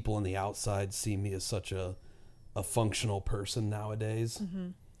think people on the outside see me as such a functional person nowadays,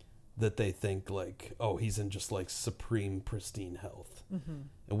 that they think like, oh, he's in just like supreme pristine health.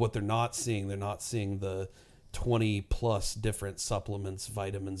 And what they're not seeing the 20 plus different supplements,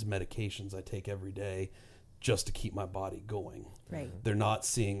 vitamins, medications I take every day just to keep my body going. Right. They're not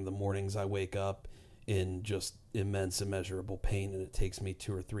seeing the mornings I wake up in just immense immeasurable pain and it takes me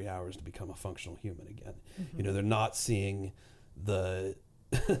 2 or 3 hours to become a functional human again. You know, they're not seeing the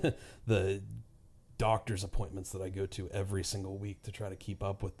the doctor's appointments that I go to every single week to try to keep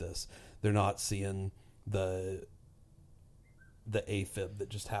up with this. They're not seeing the AFib that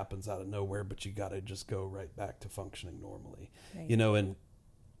just happens out of nowhere, but you got to just go right back to functioning normally. Right. You know, and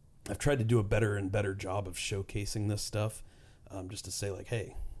I've tried to do a better and better job of showcasing this stuff, just to say like,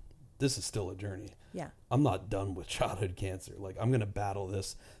 hey, this is still a journey. Yeah. I'm not done with childhood cancer. Like, I'm going to battle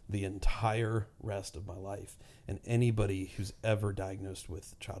this the entire rest of my life. And anybody who's ever diagnosed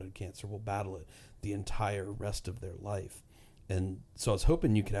with childhood cancer will battle it the entire rest of their life. And so I was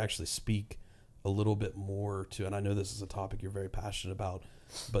hoping you could actually speak a little bit more to, and I know this is a topic you're very passionate about,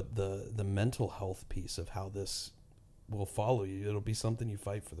 but the mental health piece of how this will follow you. It'll be something you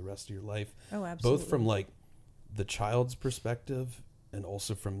fight for the rest of your life. Oh, absolutely. Both from like the child's perspective and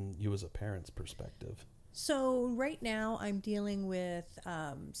also from you as a parent's perspective. So right now I'm dealing with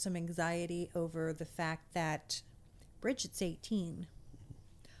some anxiety over the fact that Bridget's 18.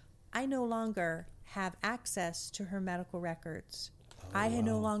 I no longer have access to her medical records. I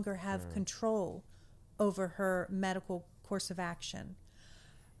no longer have control over her medical course of action.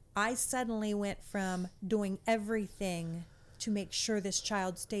 I suddenly went from doing everything to make sure this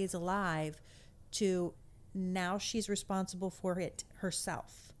child stays alive to now she's responsible for it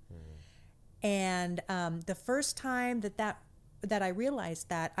herself. And the first time that I realized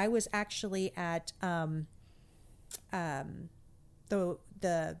that, I was actually at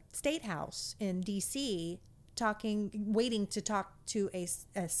the State House in D.C. waiting to talk to a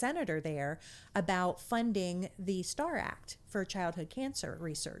senator there about funding the STAR Act for childhood cancer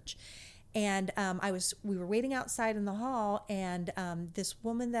research. And we were waiting outside in the hall, and this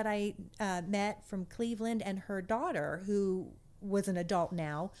woman that I met from Cleveland and her daughter, who was an adult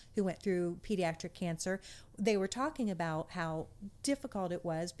now, who went through pediatric cancer, they were talking about how difficult it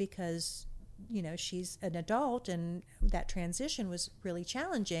was because, you know, she's an adult and that transition was really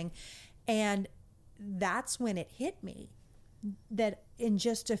challenging. And that's when it hit me that in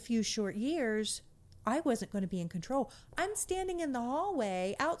just a few short years, I wasn't going to be in control. I'm standing in the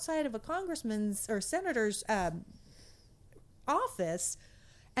hallway outside of a congressman's or senator's office,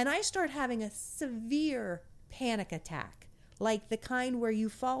 and I start having a severe panic attack, like the kind where you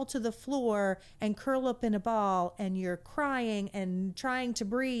fall to the floor and curl up in a ball and you're crying and trying to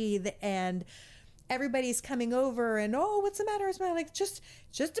breathe and everybody's coming over and, oh, what's the matter? It's like, just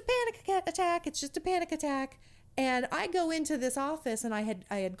a panic attack. It's just a panic attack. And I go into this office and I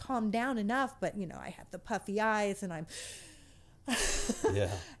had calmed down enough, but you know, I have the puffy eyes and I'm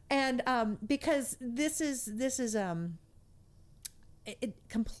yeah. And because this is it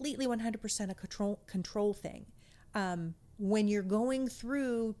completely 100% a control thing. When you're going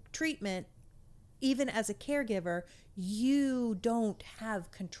through treatment, even as a caregiver, you don't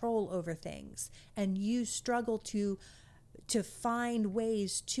have control over things, and you struggle to find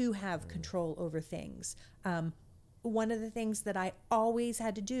ways to have control over things. One of the things that I always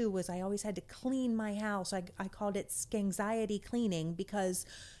had to do was I always had to clean my house. I called it anxiety cleaning because,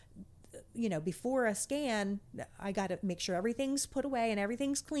 you know, before a scan, I got to make sure everything's put away and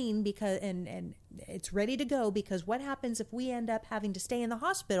everything's clean because and it's ready to go, because what happens if we end up having to stay in the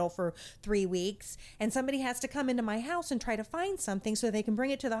hospital for 3 weeks and somebody has to come into my house and try to find something so they can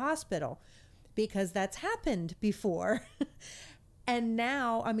bring it to the hospital, because that's happened before. And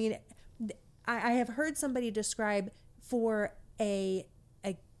now, I mean, I have heard somebody describe for a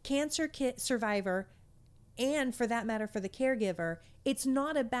cancer survivor, and for that matter, for the caregiver, it's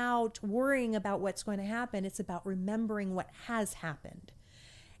not about worrying about what's going to happen. It's about remembering what has happened.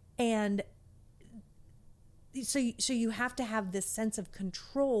 And so you have to have this sense of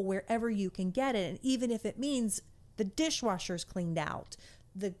control wherever you can get it. And even if it means the dishwasher's cleaned out,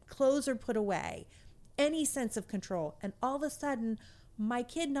 the clothes are put away, any sense of control. And all of a sudden, my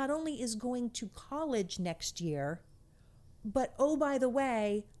kid not only is going to college next year, but oh, by the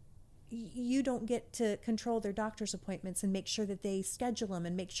way, you don't get to control their doctor's appointments and make sure that they schedule them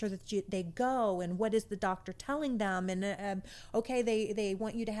and make sure that they go, and what is the doctor telling them, and okay, they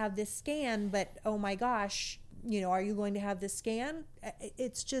want you to have this scan, but oh my gosh, you know, are you going to have this scan?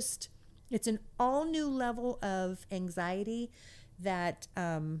 It's an all new level of anxiety that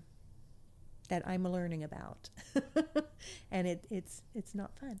that I'm learning about. And it's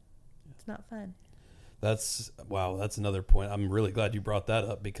not fun. It's not fun. That's another point. I'm really glad you brought that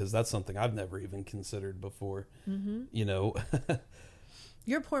up, because that's something I've never even considered before. You know,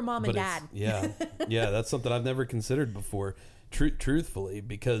 your poor mom and dad. Yeah, that's something I've never considered before. Truthfully,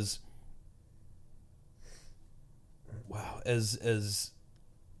 because as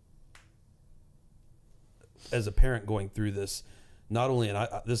a parent going through this, not only, and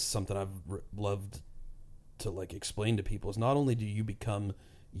this is something I've loved to like explain to people, is not only do you become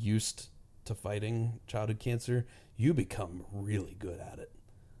used to fighting childhood cancer, you become really good at it.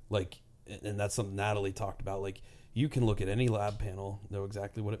 Like, and that's something Natalie talked about. Like, you can look at any lab panel, know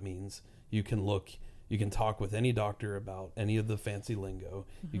exactly what it means. You can talk with any doctor about any of the fancy lingo.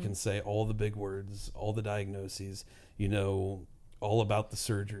 You can say all the big words, all the diagnoses, you know, all about the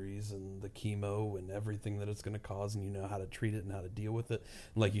surgeries and the chemo and everything that it's going to cause, and you know how to treat it and how to deal with it.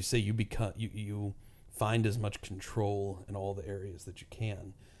 And like you say, you find as much control in all the areas that you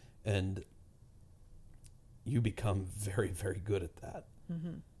can, and you become very, very good at that.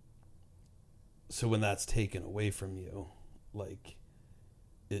 So when that's taken away from you, like,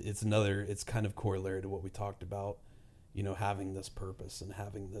 it's kind of corollary to what we talked about, you know, having this purpose and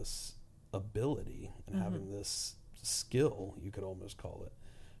having this ability and having this skill, you could almost call it,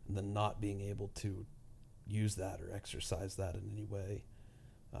 and then not being able to use that or exercise that in any way.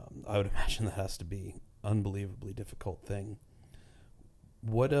 I would imagine that has to be unbelievably difficult thing.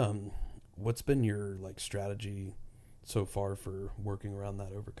 What's been your like strategy so far for working around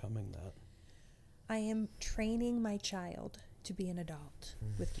that, overcoming that? I am training my child to be an adult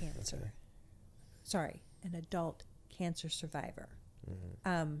with cancer. Okay. Sorry, an adult cancer survivor.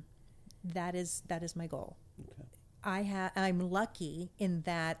 That is my goal. Okay. I'm lucky in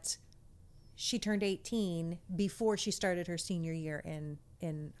that she turned 18 before she started her senior year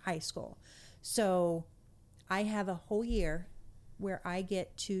in high school. So I have a whole year where I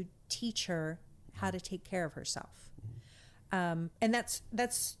get to teach her how to take care of herself. And that's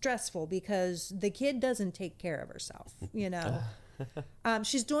stressful because the kid doesn't take care of herself, you know.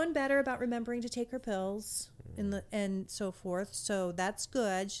 She's doing better about remembering to take her pills and so forth. So that's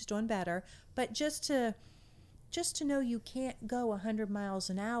good. She's doing better. But just to know you can't go 100 miles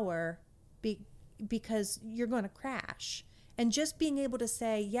an hour because you're going to crash. And just being able to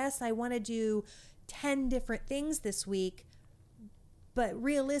say, yes, I want to do 10 different things this week, but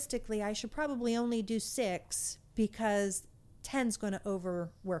realistically, I should probably only do 6 because 10's going to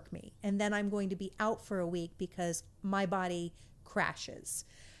overwork me. And then I'm going to be out for a week because my body crashes.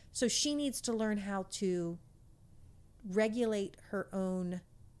 So she needs to learn how to regulate her own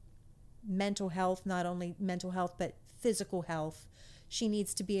mental health, not only mental health, but physical health. She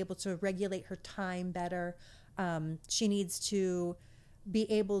needs to be able to regulate her time better. She needs to be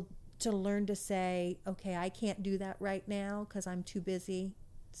able to learn to say, okay, I can't do that right now because I'm too busy.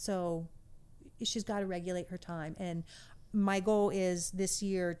 So she's got to regulate her time. And my goal is this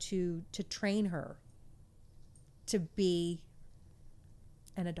year to train her to be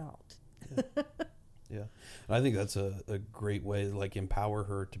an adult. Yeah. And I think that's a great way to like empower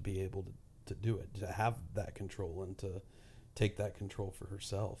her to be able to do it, to have that control and to take that control for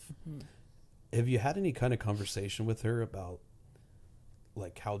herself. Have you had any kind of conversation with her about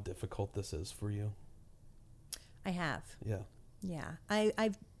like how difficult this is for you? I have. Yeah.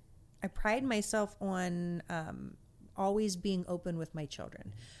 I pride myself on always being open with my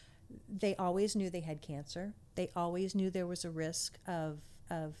children. They always knew they had cancer. They always knew there was a risk of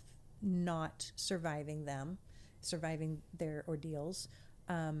not surviving their ordeals.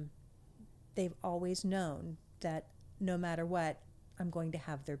 They've always known that no matter what, I'm going to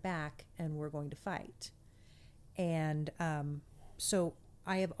have their back and we're going to fight. And so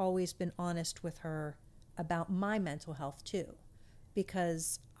I have always been honest with her about my mental health too,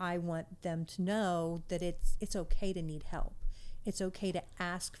 because I want them to know that it's okay to need help. It's okay to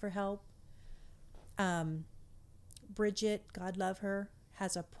ask for help. Bridget, God love her,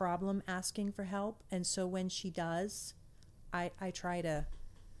 has a problem asking for help. And so when she does, I try to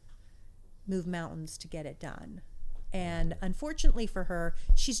move mountains to get it done. And unfortunately for her,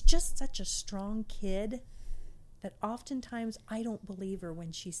 she's just such a strong kid that oftentimes I don't believe her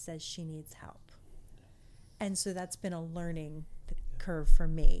when she says she needs help. And so that's been a learning curve for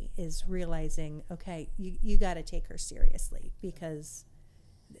me, is realizing, okay, you got to take her seriously, because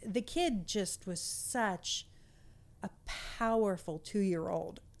the kid just was such a powerful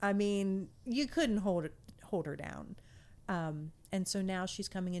 2-year-old. I mean, you couldn't hold her down. And so now she's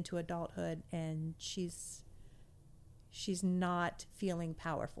coming into adulthood and she's not feeling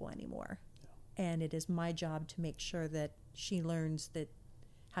powerful anymore. Yeah. And it is my job to make sure that she learns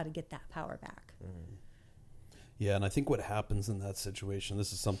how to get that power back. Yeah, and I think what happens in that situation,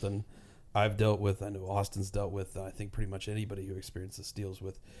 this is something I've dealt with, I know Austin's dealt with, I think pretty much anybody who experiences this deals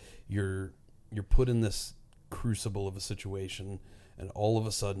with, you're put in this crucible of a situation, and all of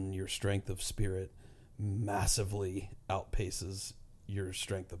a sudden your strength of spirit massively outpaces your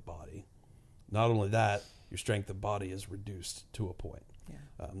strength of body. Not only that, your strength of body is reduced to a point.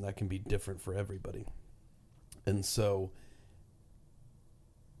 Yeah. That can be different for everybody. And so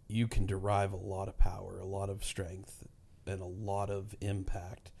you can derive a lot of power, a lot of strength, and a lot of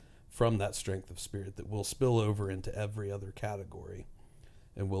impact from that strength of spirit that will spill over into every other category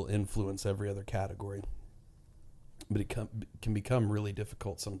and will influence every other category. But it can become really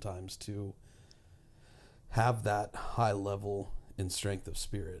difficult sometimes to have that high level in strength of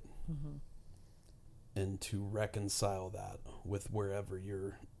spirit, mm-hmm. and to reconcile that with wherever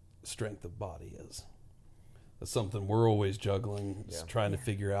your strength of body is. That's something we're always juggling, trying to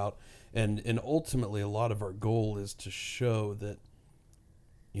figure out. And ultimately, a lot of our goal is to show that,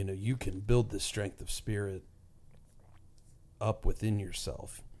 you know, you can build this strength of spirit up within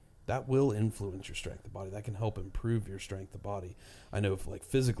yourself. That will influence your strength of body. That can help improve your strength of body. I know, if, like,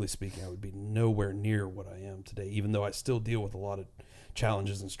 physically speaking, I would be nowhere near what I am today. Even though I still deal with a lot of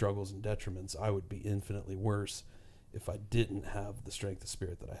challenges and struggles and detriments, I would be infinitely worse if I didn't have the strength of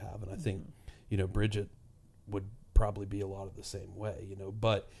spirit that I have. And I think, you know, Bridget would probably be a lot of the same way, you know,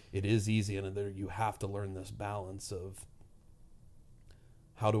 but it is easy, and there you have to learn this balance of,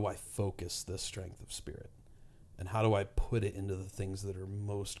 how do I focus this strength of spirit? And how do I put it into the things that are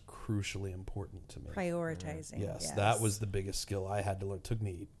most crucially important to me? Prioritizing. Yes, that was the biggest skill I had to learn. It took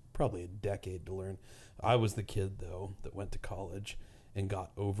me probably a decade to learn. I was the kid, though, that went to college and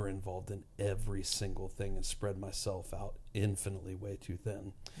got over involved in every single thing and spread myself out infinitely way too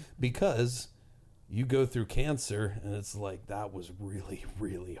thin. Because you go through cancer and it's like, that was really,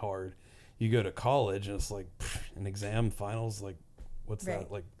 really hard. You go to college and it's like, an exam, finals, like, what's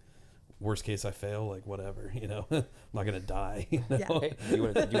that? Like, worst case I fail, like, whatever, you know. I'm not going to die, you know? Yeah. Hey, you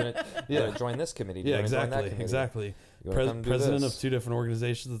want to join this committee? Exactly. President of two different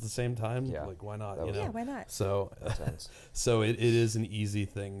organizations at the same time? Yeah. Like, why not? Yeah, why not? So, so it is an easy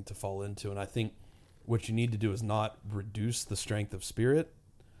thing to fall into. And I think what you need to do is not reduce the strength of spirit,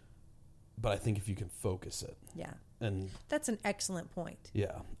 but I think if you can focus it. Yeah. And that's an excellent point.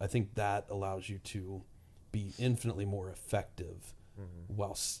 Yeah. I think that allows you to be infinitely more effective, mm-hmm.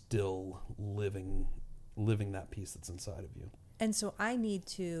 while still living that peace that's inside of you. And so I need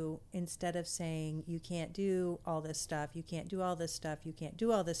to, instead of saying, you can't do all this stuff, you can't do all this stuff, you can't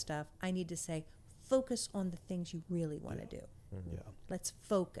do all this stuff, I need to say, focus on the things you really want to do. Mm-hmm. Yeah. Let's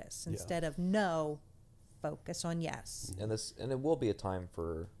focus instead of no, focus on yes. And it will be a time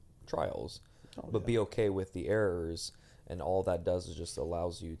for trials, but be okay with the errors. And all that does is just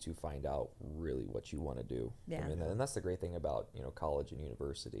allows you to find out really what you want to do. Yeah. I mean, and that's the great thing about, you know, college and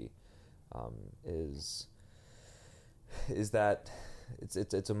university, is that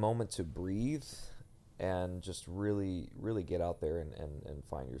it's a moment to breathe and just really, really get out there and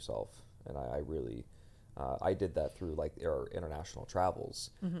find yourself. And I really, I did that through, like, our international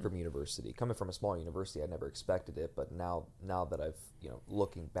travels, mm-hmm. from university. Coming from a small university, I never expected it, but now that I've, you know,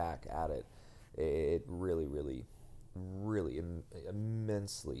 looking back at it, it really, really, really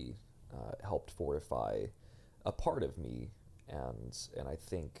immensely helped fortify a part of me, and I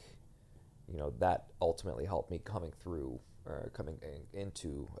think, you know, that ultimately helped me coming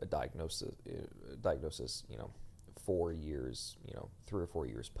into a diagnosis, you know, 4 years, you know, 3 or 4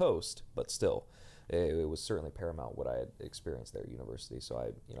 years post, but still, it was certainly paramount what I had experienced there at university. So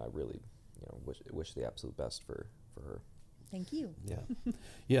I really, you know, wish the absolute best for her. Thank you. Yeah.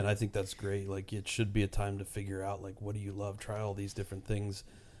 Yeah, and I think that's great. Like, it should be a time to figure out, like, what do you love? Try all these different things.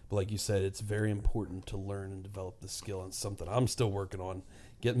 But like you said, it's very important to learn and develop the skill, and something I'm still working on,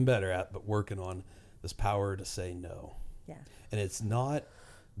 getting better at, but working on this power to say no. Yeah. And it's not,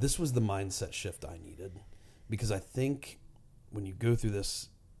 this was the mindset shift I needed, because I think when you go through this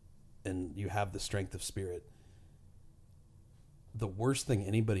and you have the strength of spirit, the worst thing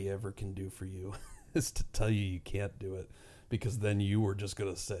anybody ever can do for you is to tell you can't do it. Because then you were just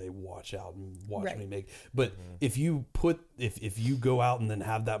going to say, watch out and watch me make. But mm-hmm. if you go out and then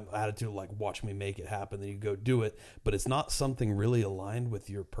have that attitude, like, watch me make it happen, then you go do it, but it's not something really aligned with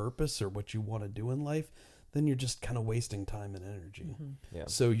your purpose or what you want to do in life, then you're just kind of wasting time and energy. Mm-hmm. Yeah.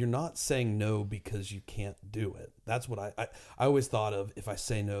 So you're not saying no because you can't do it. That's what I always thought of. If I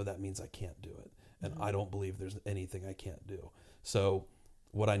say no, that means I can't do it. And mm-hmm. I don't believe there's anything I can't do. So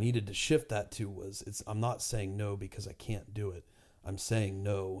what I needed to shift that to was, I'm not saying no because I can't do it. I'm saying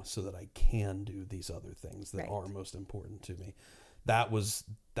no so that I can do these other things that are most important to me. That was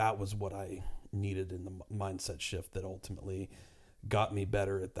what I needed in the mindset shift that ultimately got me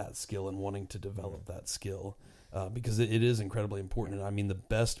better at that skill and wanting to develop that skill, because it is incredibly important. And I mean, the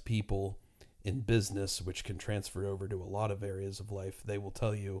best people in business, which can transfer over to a lot of areas of life, they will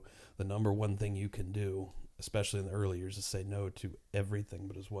tell you the number one thing you can do, especially in the early years, is say no to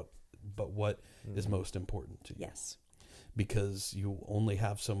everything but what is most important to you. Yes. Because you only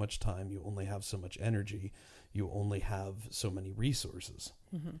have so much time, you only have so much energy, you only have so many resources.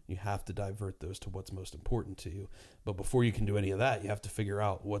 You have to divert those to what's most important to you. But before you can do any of that, you have to figure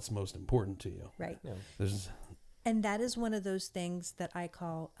out what's most important to you. Right. Yeah. And that is one of those things that I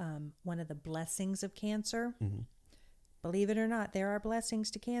call one of the blessings of cancer. Believe it or not, there are blessings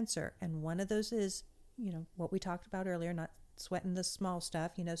to cancer. And one of those is, what we talked about earlier, not sweating the small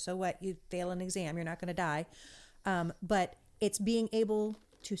stuff. So what? You fail an exam, you're not going to die. But it's being able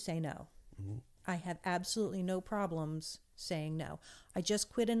to say no. I have absolutely no problems saying no. I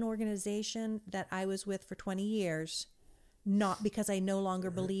just quit an organization that I was with for 20 years, not because I no longer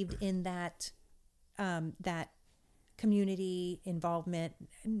believed in that community involvement,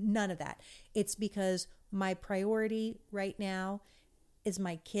 none of that. It's because my priority right now is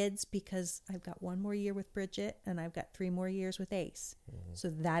my kids, because I've got 1 more year with Bridget and I've got 3 more years with Ace. So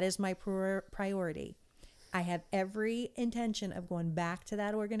that is my priority. I have every intention of going back to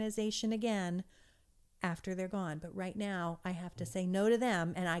that organization again after they're gone. But right now I have to say no to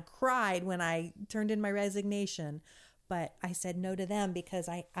them. And I cried when I turned in my resignation, but I said no to them because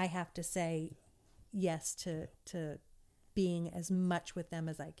I have to say yes to being as much with them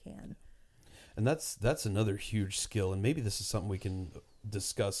as I can. And that's another huge skill. And maybe this is something we can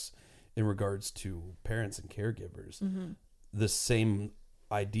discuss in regards to parents and caregivers. The same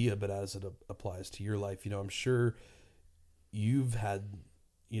idea, but as it applies to your life. I'm sure you've had,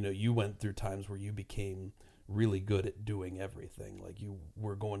 you went through times where you became really good at doing everything. Like you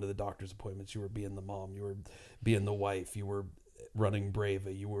were going to the doctor's appointments, you were being the mom, you were being the wife, you were running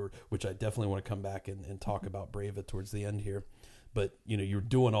BrAva, which I definitely want to come back and talk about BrAva towards the end here. But, you're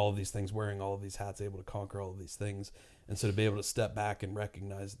doing all of these things, wearing all of these hats, able to conquer all of these things. And so to be able to step back and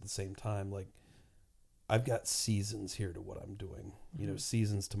recognize at the same time, like, I've got seasons here to what I'm doing,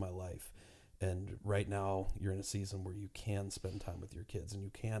 seasons to my life. And right now you're in a season where you can spend time with your kids and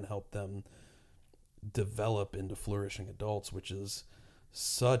you can help them develop into flourishing adults, which is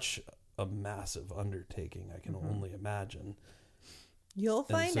such a massive undertaking. I can only imagine. You'll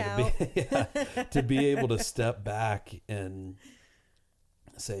find out. To be able to step back and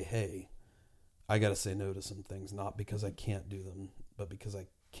say, hey, I got to say no to some things, not because I can't do them, but because I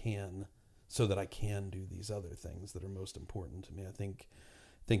can, so that I can do these other things that are most important to me. I think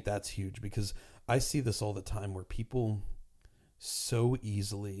that's huge, because I see this all the time where people so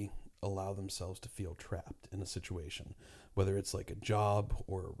easily allow themselves to feel trapped in a situation, whether it's like a job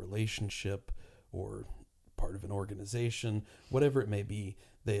or a relationship or part of an organization, whatever it may be.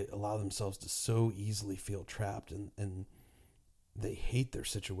 They allow themselves to so easily feel trapped, and they hate their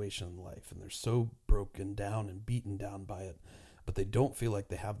situation in life, and they're so broken down and beaten down by it, but they don't feel like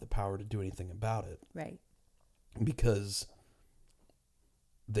they have the power to do anything about it. Right. Because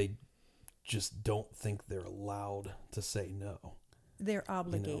they just don't think they're allowed to say no. They're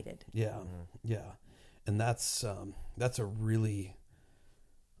obligated. Yeah. Yeah. And that's a really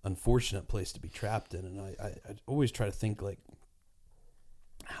unfortunate place to be trapped in. And I always try to think, like,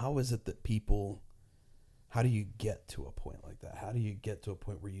 how is it that how do you get to a point like that? How do you get to a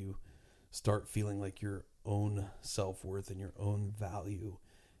point where you start feeling like your own self-worth and your own value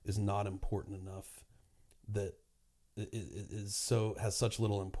is not important enough, that it has such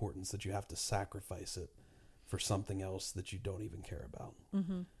little importance that you have to sacrifice it for something else that you don't even care about?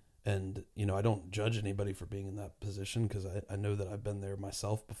 And, I don't judge anybody for being in that position, because I know that I've been there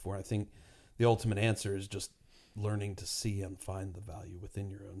myself before. I think the ultimate answer is just learning to see and find the value within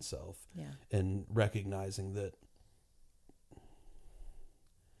your own self. Yeah. And recognizing that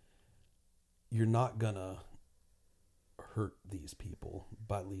you're not gonna hurt these people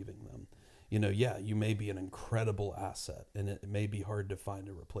by leaving them. You may be an incredible asset, and it may be hard to find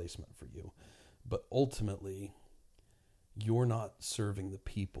a replacement for you, but ultimately you're not serving the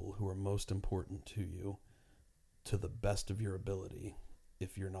people who are most important to you to the best of your ability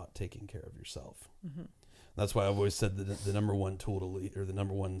if you're not taking care of yourself. That's why I've always said that the number one tool to lead, or the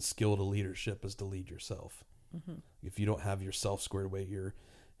number one skill to leadership, is to lead yourself. If you don't have yourself squared away, your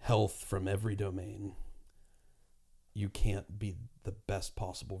health from every domain, you can't be the best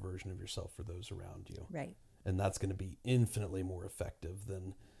possible version of yourself for those around you. Right. And that's going to be infinitely more effective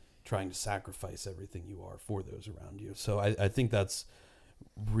than trying to sacrifice everything you are for those around you. So I think that's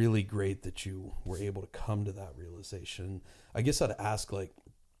really great that you were able to come to that realization. I guess I'd ask, like,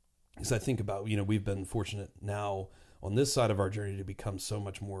 because I think about, we've been fortunate now on this side of our journey to become so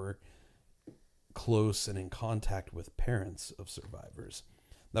much more close and in contact with parents of survivors.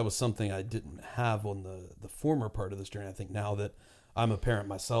 That was something I didn't have on the former part of this journey. I think now that I'm a parent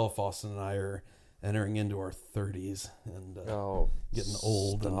myself, Austin and I are entering into our 30s and getting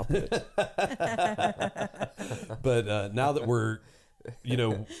old. Stop it. But now that we're,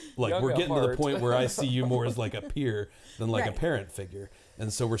 like we're getting to the point where I see you more as like a peer than like a parent figure.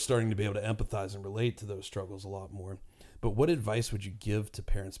 And so we're starting to be able to empathize and relate to those struggles a lot more. But what advice would you give to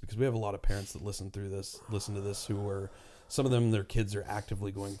parents? Because we have a lot of parents that listen to this who are, some of them, their kids are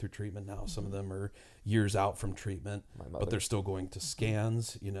actively going through treatment now. Some of them are years out from treatment, but they're still going to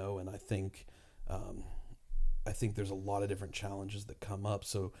scans, and I think there's a lot of different challenges that come up.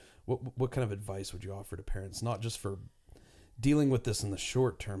 So what kind of advice would you offer to parents, not just for dealing with this in the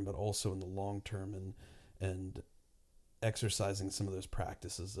short term, but also in the long term, and exercising some of those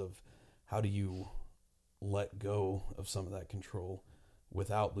practices of how do you let go of some of that control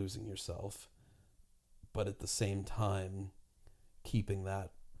without losing yourself, but at the same time keeping that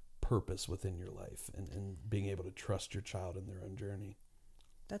purpose within your life and being able to trust your child in their own journey?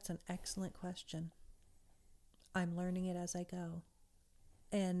 That's an excellent question. I'm learning it as I go.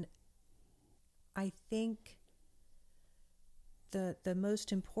 And I think the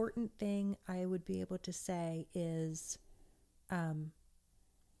most important thing I would be able to say is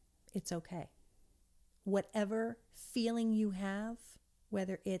it's okay. Whatever feeling you have,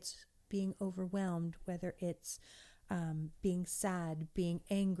 whether it's being overwhelmed, whether it's being sad, being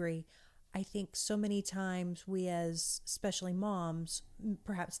angry, I think so many times we as, especially moms,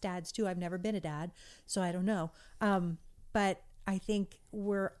 perhaps dads too, I've never been a dad, so I don't know, but I think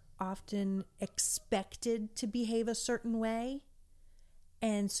we're often expected to behave a certain way,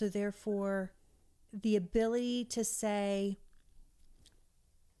 and so therefore the ability to say,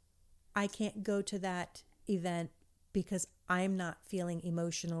 I can't go to that event because I'm not feeling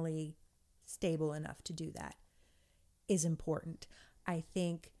emotionally stable enough to do that is important. I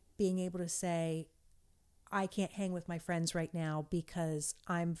think being able to say, I can't hang with my friends right now because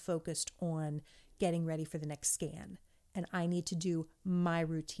I'm focused on getting ready for the next scan, and I need to do my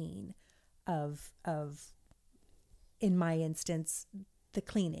routine of in my instance, the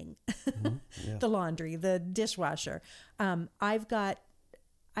cleaning, the laundry, the dishwasher. I've got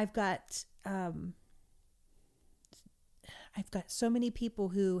so many people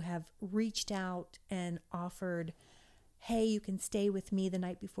who have reached out and offered, hey, you can stay with me the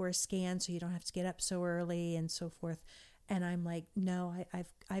night before a scan so you don't have to get up so early and so forth. And I'm like, no,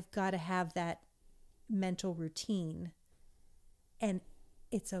 I've got to have that mental routine, and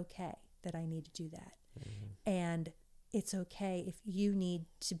it's okay that I need to do that. Mm-hmm. And it's okay if you need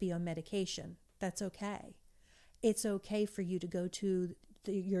to be on medication. That's okay. It's okay for you to go to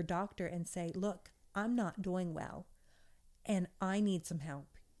your doctor and say, look, I'm not doing well and I need some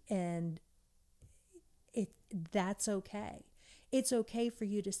help. And that's okay. It's okay for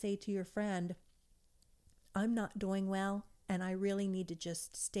you to say to your friend, I'm not doing well and I really need to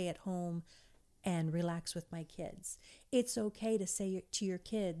just stay at home and relax with my kids. It's okay to say to your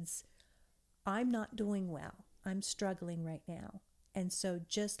kids, I'm not doing well. I'm struggling right now. And so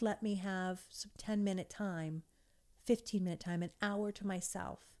just let me have some 10-minute time, 15-minute time, an hour to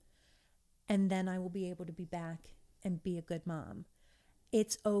myself. And then I will be able to be back and be a good mom.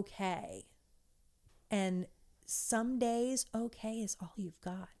 It's okay. And some days, okay is all you've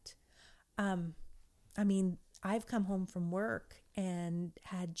got. I mean, I've come home from work and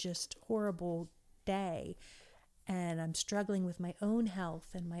had just horrible day, and I'm struggling with my own health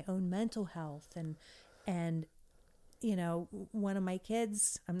and my own mental health, and you know, one of my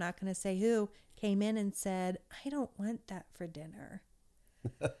kids, I'm not going to say who, came in and said, I don't want that for dinner.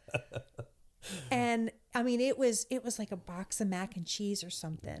 And I mean, it was like a box of mac and cheese or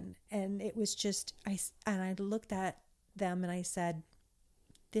something. And it was just, I looked at them and I said,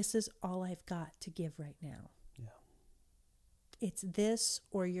 this is all I've got to give right now. Yeah. It's this,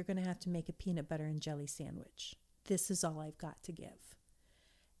 or you're going to have to make a peanut butter and jelly sandwich. This is all I've got to give.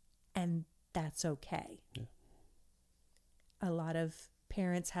 And that's okay. Yeah. A lot of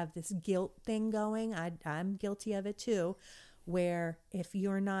parents have this guilt thing going. I'm guilty of it too, where if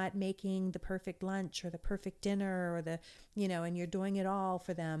you're not making the perfect lunch or the perfect dinner or and you're doing it all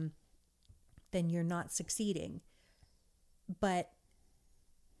for them, then you're not succeeding. But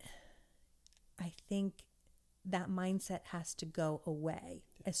I think that mindset has to go away,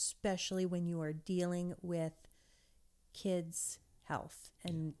 especially when you are dealing with kids' health,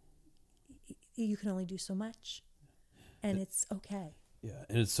 and you can only do so much. And it's okay. Yeah,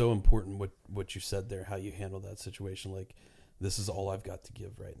 and it's so important what you said there, how you handle that situation. Like, this is all I've got to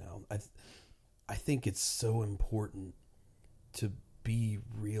give right now. I think it's so important to be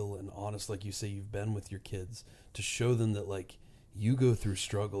real and honest, like you say you've been with your kids, to show them that like you go through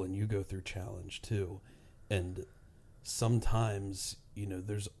struggle and you go through challenge too. And sometimes, you know,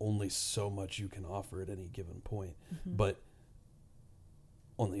 there's only so much you can offer at any given point. But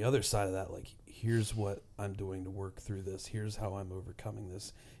on the other side of that, like, here's what I'm doing to work through this. Here's how I'm overcoming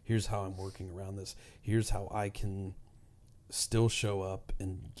this. Here's how I'm working around this. Here's how I can still show up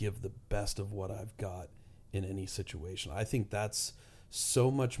and give the best of what I've got in any situation. I think that's so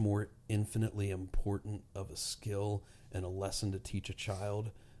much more infinitely important of a skill and a lesson to teach a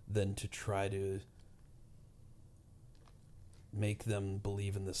child than to try to make them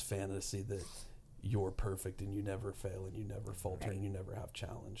believe in this fantasy that you're perfect and you never fail and you never falter and you never have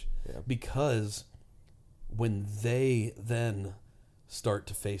challenge. Because when they then start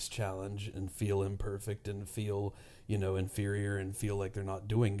to face challenge and feel imperfect and feel, you know, inferior and feel like they're not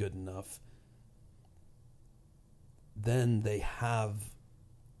doing good enough, then they have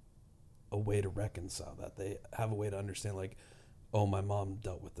a way to reconcile that. They have a way to understand, like, oh, my mom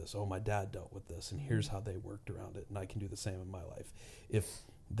dealt with this. Oh, my dad dealt with this. And here's how they worked around it. And I can do the same in my life. If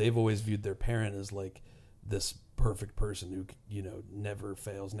they've always viewed their parent as like this perfect person who, you know, never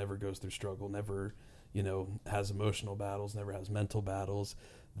fails, never goes through struggle, never, you know, has emotional battles, never has mental battles,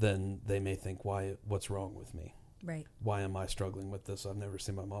 then they may think, what's wrong with me? Right. Why am I struggling with this? I've never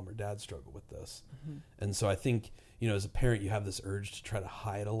seen my mom or dad struggle with this. And so I think, you know, as a parent, you have this urge to try to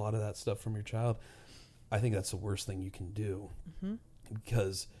hide a lot of that stuff from your child. I think that's the worst thing you can do,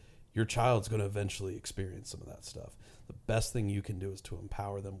 because your child's going to eventually experience some of that stuff. The best thing you can do is to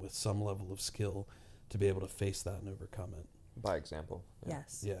empower them with some level of skill to be able to face that and overcome it. By example.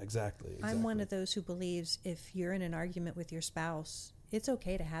 Yes. Yeah, exactly. I'm one of those who believes if you're in an argument with your spouse, it's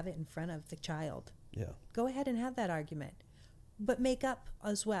okay to have it in front of the child. Yeah. Go ahead and have that argument, but make up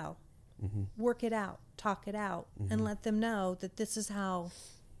as well. Work it out, talk it out, and let them know that this is how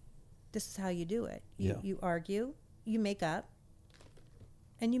you do it. You argue, you make up,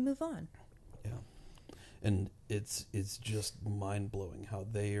 and you move on. Yeah. And it's just mind-blowing how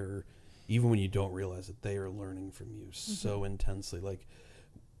they are, even when you don't realize it, they are learning from you so intensely. Like,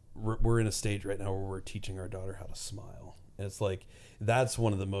 we're in a stage right now where we're teaching our daughter how to smile. And it's like, that's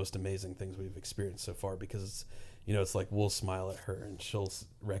one of the most amazing things we've experienced so far, because it's, you know, it's like we'll smile at her and she'll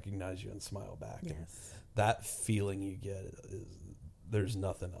recognize you and smile back. Yes. And that feeling you get there's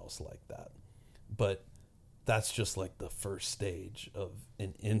nothing else like that. But that's just like the first stage of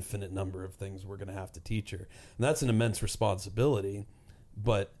an infinite number of things we're going to have to teach her. And that's an immense responsibility,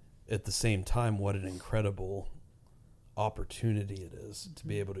 but at the same time, what an incredible opportunity it is to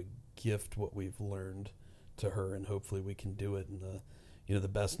be able to gift what we've learned to her, and hopefully we can do it in the, you know, the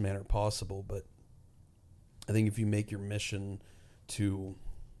best manner possible. But I think if you make your mission to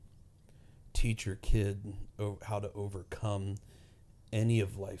teach your kid how to overcome any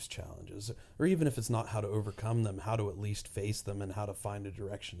of life's challenges, or even if it's not how to overcome them, how to at least face them and how to find a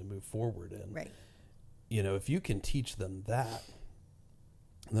direction to move forward in. Right. You know, if you can teach them that,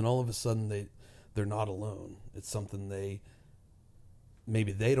 then all of a sudden they're not alone. It's something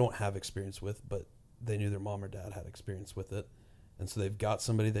maybe they don't have experience with, but they knew their mom or dad had experience with it. And so they've got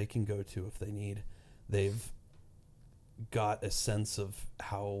somebody they can go to if they need. They've got a sense of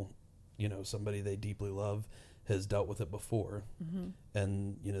how, you know, somebody they deeply love has dealt with it before.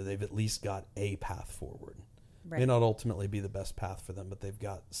 And, you know, they've at least got a path forward. Right. May not ultimately be the best path for them, but they've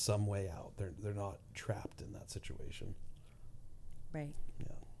got some way out. They're not trapped in that situation. Right.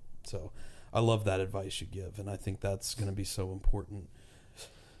 Yeah. So I love that advice you give. And I think that's going to be so important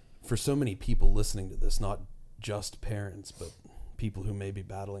for so many people listening to this, not just parents, but people who may be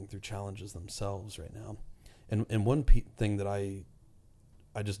battling through challenges themselves right now. And one thing that I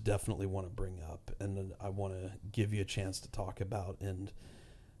just definitely want to bring up, and then I want to give you a chance to talk about and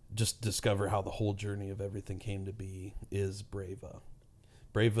just discover how the whole journey of everything came to be, is BrAva.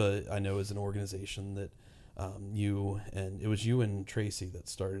 BrAva, I know, is an organization that it was you and Tracy that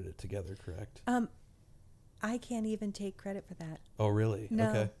started it together, correct? I can't even take credit for that. Oh, really? No.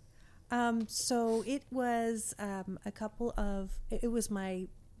 Okay. So it was it was my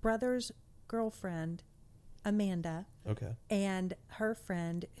brother's girlfriend, Amanda. Okay. And her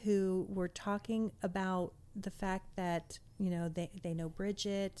friend, who were talking about the fact that, you know, they know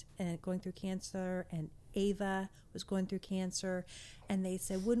Bridget and going through cancer, and Ava was going through cancer, and they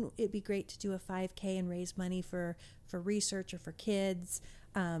said, wouldn't it be great to do a 5K and raise money for research or for kids,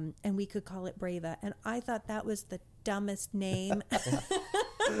 and we could call it BrAva. And I thought that was the dumbest name.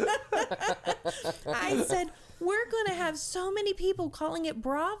 I said, we're going to have so many people calling it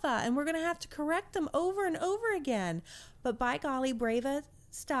BrAva, and we're going to have to correct them over and over again. But by golly, BrAva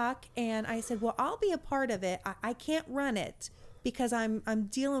stuck, and I said, well, I'll be a part of it. I can't run it because I'm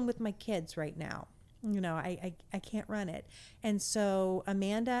dealing with my kids right now. I can't run it. And so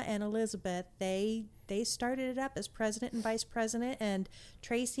Amanda and Elizabeth, they started it up as president and vice president, and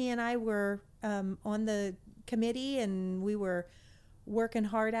Tracy and I were on the committee, and we were working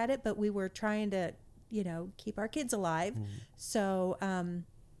hard at it, but we were trying to, keep our kids alive. Mm-hmm. So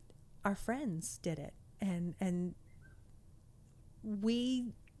our friends did it, and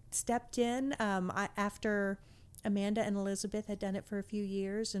we stepped in after Amanda and Elizabeth had done it for a few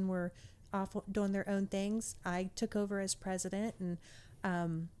years and were off doing their own things. I took over as president,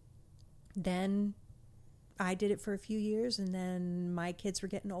 and then I did it for a few years, and then my kids were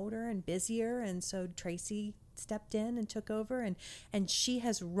getting older and busier, and so Tracy stepped in and took over, and she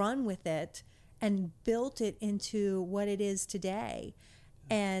has run with it and built it into what it is today.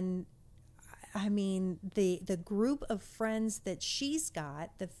 And I mean, the group of friends that she's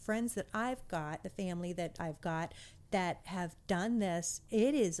got, the friends that I've got, the family that I've got that have done this,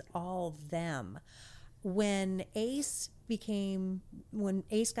 it is all them. When Ace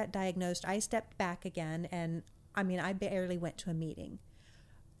got diagnosed, I stepped back again, and I barely went to a meeting.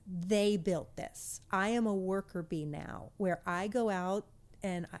 They built this. I am a worker bee now, where I go out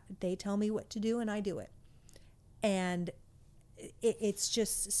and they tell me what to do and I do it. And it's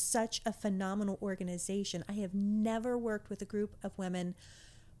just such a phenomenal organization. I have never worked with a group of women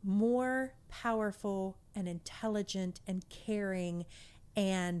more powerful and intelligent and caring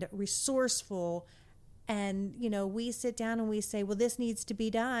and resourceful. And, we sit down and we say, well, this needs to be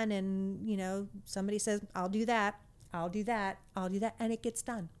done. And, somebody says, I'll do that. I'll do that. I'll do that. And it gets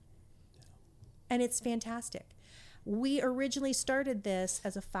done. And it's fantastic. We originally started this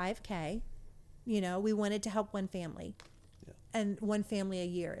as a 5K. We wanted to help one family. And one family a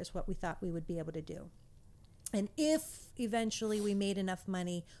year is what we thought we would be able to do. And if eventually we made enough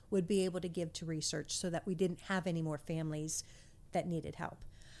money, would be able to give to research so that we didn't have any more families that needed help.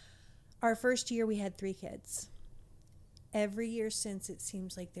 Our first year, we had 3 kids. Every year since, it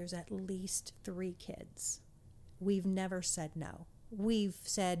seems like there's at least 3 kids. We've never said no. We've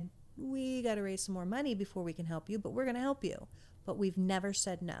said, we got to raise some more money before we can help you, but we're going to help you. But we've never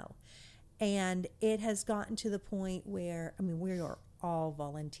said no. And it has gotten to the point where, we are all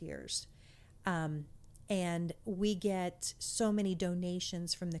volunteers. And we get so many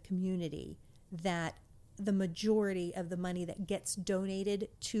donations from the community that the majority of the money that gets donated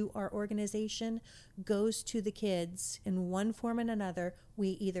to our organization goes to the kids in one form and another. We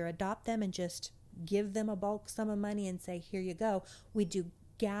either adopt them and just give them a bulk sum of money and say, here you go. We do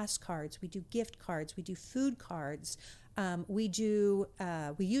gas cards, we do gift cards, we do food cards. We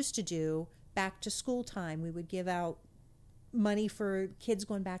used to do back to school time. We would give out money for kids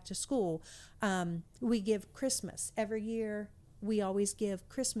going back to school. We give Christmas every year. We always give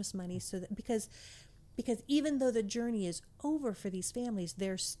Christmas money so that because even though the journey is over for these families,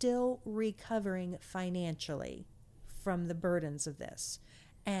 they're still recovering financially from the burdens of this.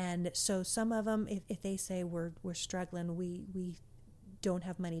 And so some of them, if they say we're struggling, we don't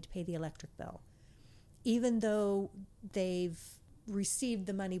have money to pay the electric bill, even though they've received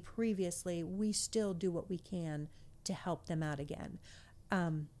the money previously, we still do what we can to help them out again.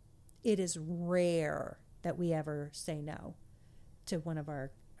 It is rare that we ever say no to one of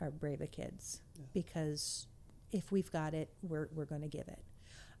our BrAva kids, because if we've got it, we're going to give it.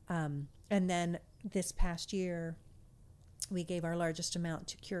 And then this past year, we gave our largest amount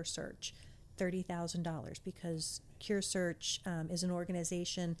to Cure Search, $30,000, because Cure Search is an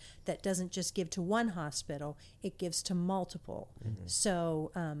organization that doesn't just give to one hospital, it gives to multiple. Mm-hmm.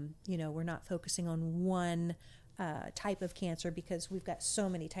 So, we're not focusing on one type of cancer, because we've got so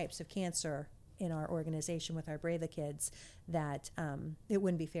many types of cancer in our organization with our BrAva kids that it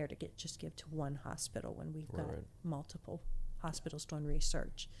wouldn't be fair to give to one hospital when we've got multiple hospitals doing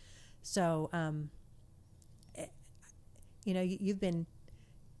research. So, you've been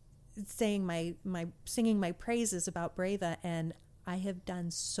saying singing my praises about BrAva, and I have done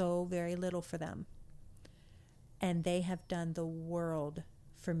so very little for them, and they have done the world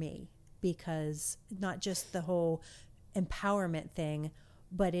for me, because not just the whole empowerment thing,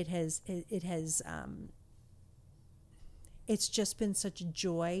 but it's just been such a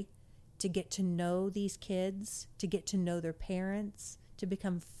joy to get to know these kids, to get to know their parents, to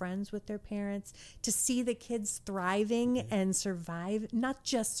become friends with their parents, to see the kids thriving and survive, not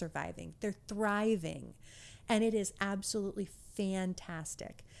just surviving, they're thriving. And it is absolutely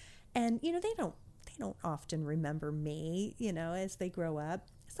fantastic. And, they don't often remember me, as they grow up.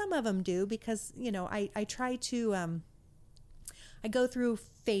 Some of them do, because, I try to, I go through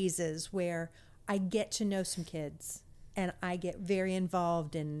phases where I get to know some kids And I get very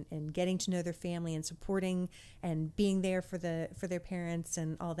involved in getting to know their family and supporting and being there for their parents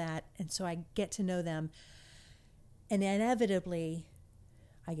and all that. And so I get to know them. And inevitably,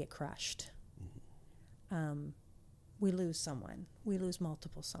 I get crushed. We lose someone. We lose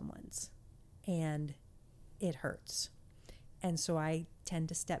multiple someones. And it hurts. And so I tend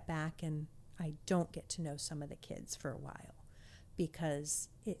to step back and I don't get to know some of the kids for a while because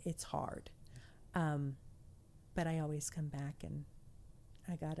it's hard. But I always come back and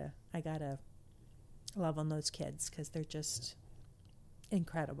I gotta love on those kids because they're just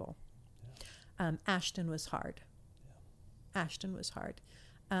incredible. Ashton was hard. Ashton was hard.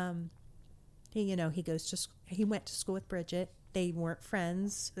 He went to school with Bridget. They weren't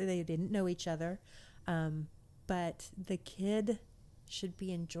friends. They didn't know each other. But the kid should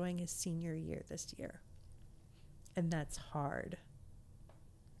be enjoying his senior year this year. And that's hard.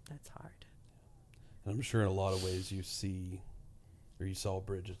 That's hard. And I'm sure in a lot of ways you saw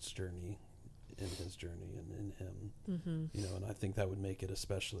Bridget's journey in his journey and in him. Mm-hmm. And I think that would make it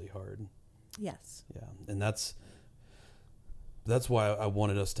especially hard. Yes. Yeah. And that's why I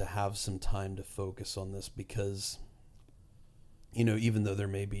wanted us to have some time to focus on this because, even though there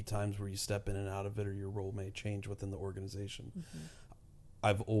may be times where you step in and out of it or your role may change within the organization, mm-hmm.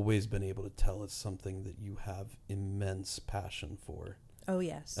 I've always been able to tell it's something that you have immense passion for. Oh,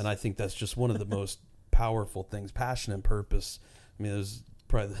 yes. And I think that's just one of the most powerful things, passion and purpose. I mean, those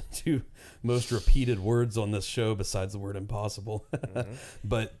probably the two most repeated words on this show besides the word impossible. Mm-hmm.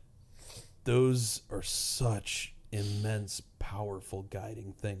 But those are such immense, powerful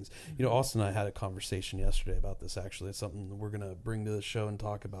guiding things. Mm-hmm. Austin and I had a conversation yesterday about this. Actually, it's something that we're going to bring to the show and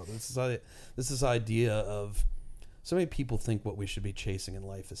talk about. This idea of so many people think what we should be chasing in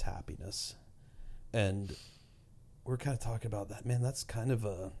life is happiness, and we're kind of talking about that. Man, that's kind of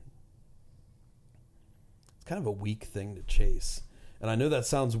a weak thing to chase. And I know that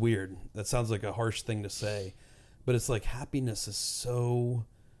sounds weird. That sounds like a harsh thing to say, but it's like happiness is so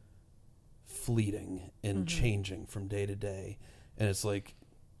fleeting and mm-hmm. changing from day to day. And it's like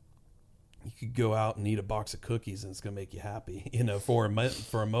you could go out and eat a box of cookies and it's going to make you happy, for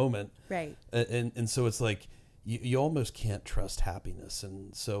a moment. Right. And so it's like you almost can't trust happiness.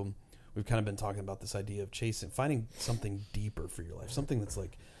 And so we've kind of been talking about this idea of finding something deeper for your life, something that's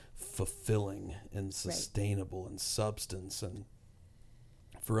like fulfilling and sustainable and substance. And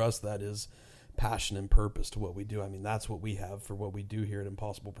for us, that is passion and purpose to what we do. I mean, that's what we have for what we do here at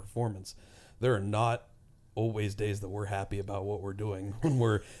Impossible Performance. There are not always days that we're happy about what we're doing when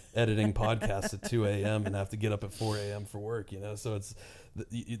we're editing podcasts at 2 a.m. and have to get up at 4 a.m. for work, So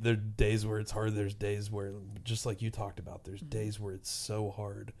there are days where it's hard. There's days where, just like you talked about, there's days where it's so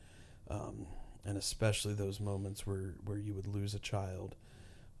hard. And especially those moments where you would lose a child,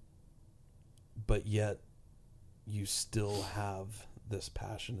 but yet you still have this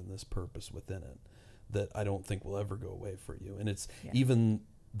passion and this purpose within it that I don't think will ever go away for you. And it's even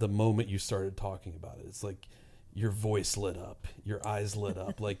the moment you started talking about it, it's like your voice lit up, your eyes lit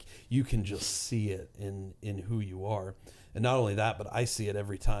up, like you can just see it in who you are. And not only that, but I see it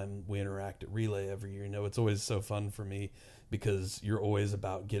every time we interact at Relay every year. It's always so fun for me because you're always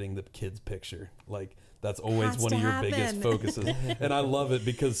about getting the kids' picture. Like that's always one of your biggest focuses. And I love it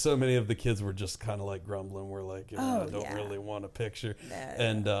because so many of the kids were just kind of like grumbling. We're like, I don't really want a picture. No.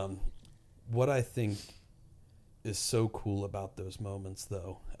 And what I think is so cool about those moments,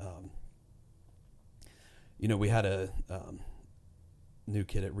 though, we had a new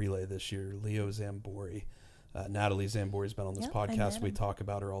kid at Relay this year, Leo Zambori. Natalie Zambori's been on this podcast. We talk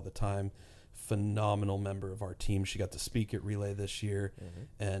about her all the time. Phenomenal member of our team. She got to speak at Relay this year,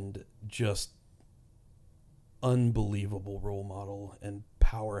 mm-hmm. and just unbelievable role model and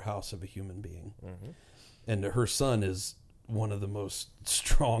powerhouse of a human being. Mm-hmm. And her son is one of the most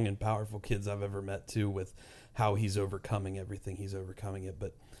strong and powerful kids I've ever met too, with how he's overcoming everything. He's overcoming it.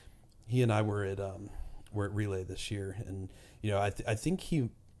 But he and I were at Relay this year, and I think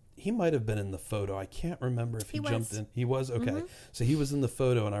he might have been in the photo. I can't remember if he jumped in. He was? Okay. Mm-hmm. So he was in the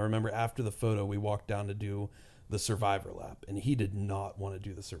photo, and I remember after the photo, we walked down to do the Survivor Lap, and he did not want to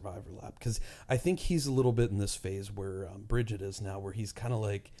do the Survivor Lap because I think he's a little bit in this phase where Bridget is now, where he's kind of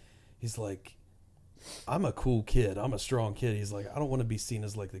like, I'm a cool kid. I'm a strong kid. He's like, I don't want to be seen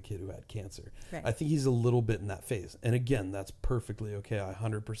as like the kid who had cancer. Right. I think he's a little bit in that phase. And again, that's perfectly okay. I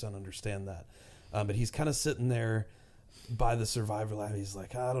 100% understand that. But he's kind of sitting there by the Survivor Lab. He's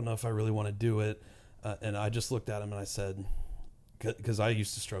like, I don't know if I really want to do it. And I just looked at him and I said, because I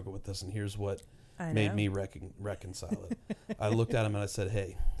used to struggle with this, and here's what made me reconcile it. I looked at him and I said,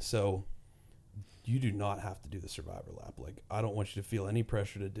 hey, so you do not have to do the Survivor Lap. Like, I don't want you to feel any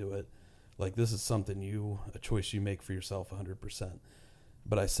pressure to do it. Like, this is something a choice you make for yourself 100%.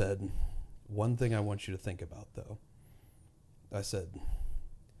 But I said, one thing I want you to think about, though. I said,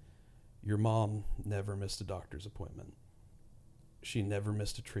 your mom never missed a doctor's appointment. She never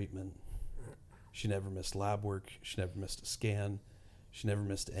missed a treatment. She never missed lab work. She never missed a scan. She never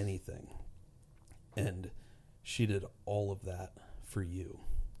missed anything. And she did all of that for you.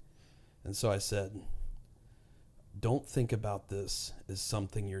 And so I said, don't think about this as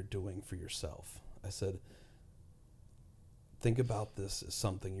something you're doing for yourself. I said, think about this as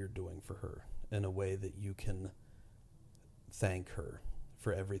something you're doing for her in a way that you can thank her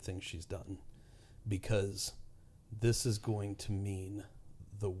for everything she's done, because this is going to mean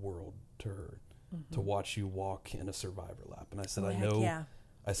the world to her, to watch you walk in a survivor lap. And I said,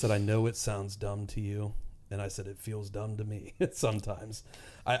 I know it sounds dumb to you. And I said, it feels dumb to me sometimes.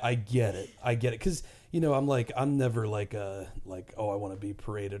 I get it. Because, I'm never like I want to be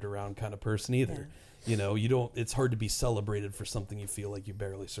paraded around kind of person either. Yeah. It's hard to be celebrated for something you feel like you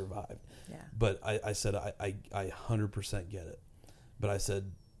barely survived. Yeah. But I said, I 100% get it. But I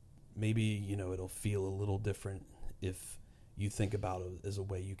said, maybe, it'll feel a little different if you think about it as a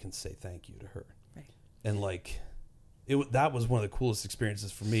way you can say thank you to her. Right. And that was one of the coolest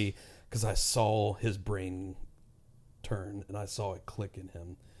experiences for me, because I saw his brain turn and I saw it click in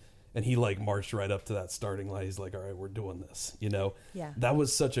him. And he marched right up to that starting line. He's like, all right, we're doing this, Yeah. That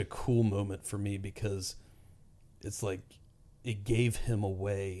was such a cool moment for me, because it's it gave him a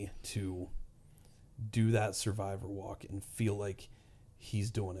way to do that survivor walk and feel like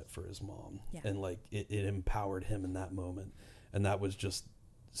he's doing it for his mom. Yeah. And it empowered him in that moment. And that was just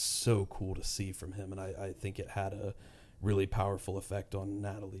so cool to see from him. And I think it had a really powerful effect on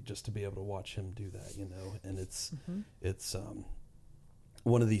Natalie, just to be able to watch him do that, and it's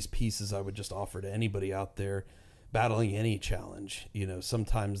one of these pieces I would just offer to anybody out there battling any challenge.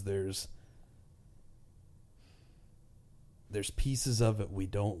 Sometimes there's pieces of it we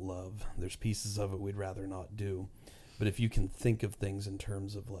don't love. There's pieces of it we'd rather not do. But if you can think of things in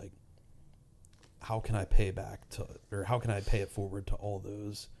terms of how can I pay it forward to all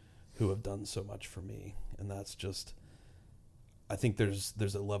those who have done so much for me? And that's just, I think there's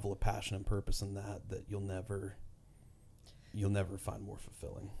a level of passion and purpose in that you'll never find more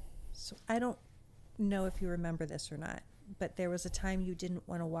fulfilling. So I don't know if you remember this or not, but there was a time you didn't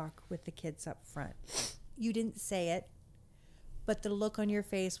want to walk with the kids up front. You didn't say it, but the look on your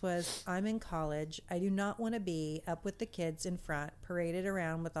face was, I'm in college. I do not want to be up with the kids in front, paraded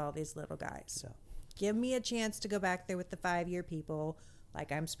around with all these little guys. Yeah. Give me a chance to go back there with the 5-year people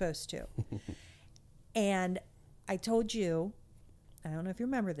like I'm supposed to. And I told you, I don't know if you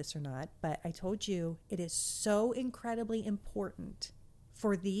remember this or not, but I told you it is so incredibly important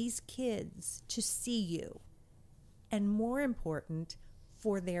for these kids to see you, and more important,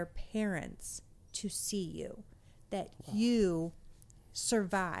 for their parents to see you, that you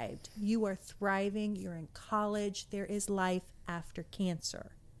survived, you are thriving, you're in college, there is life after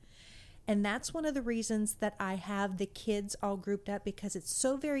cancer. And that's one of the reasons that I have the kids all grouped up, because it's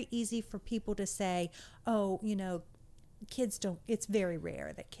so very easy for people to say, oh, kids don't, it's very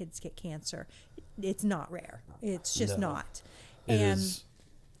rare that kids get cancer. It's not rare. It's just not. It is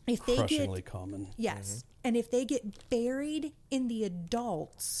if they crushingly common. Yes. Mm-hmm. And if they get buried in the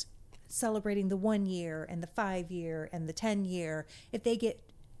adults celebrating the 1 year and the 5 year and the 10 year, if they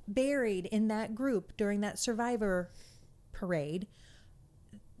get buried in that group during that survivor parade,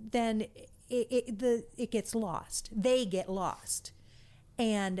 then it gets lost. They get lost.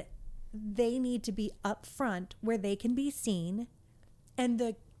 And they need to be up front where they can be seen, and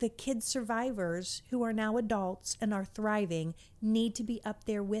the kid survivors who are now adults and are thriving need to be up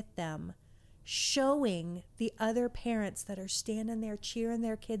there with them, showing the other parents that are standing there cheering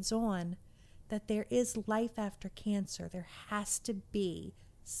their kids on that there is life after cancer. There has to be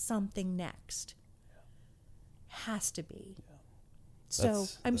something next. Has to be. Yeah. So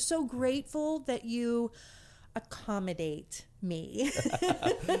I'm so grateful that you accommodate me.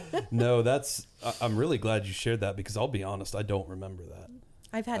 No, I'm really glad you shared that, because I'll be honest, I don't remember that.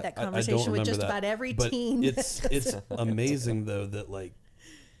 I've had that conversation with just about every teen. It's amazing though that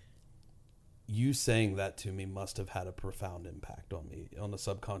you saying that to me must have had a profound impact on me on a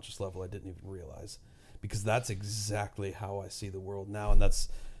subconscious level I didn't even realize, because that's exactly how I see the world now, and that's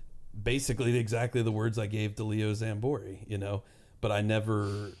basically exactly the words I gave to Leo Zambori, but I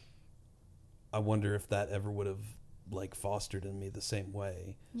wonder if that ever would have fostered in me the same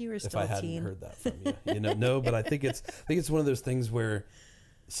way if I hadn't heard that from you. No, but I think it's one of those things where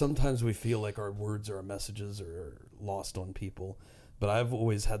sometimes we feel like our words or our messages are lost on people, but I've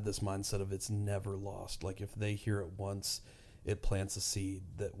always had this mindset of it's never lost. If they hear it once, it plants a seed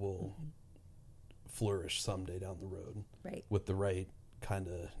that will flourish someday down the road. Right. With the right kind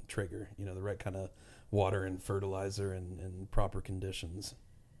of trigger, the right kind of water and fertilizer and proper conditions.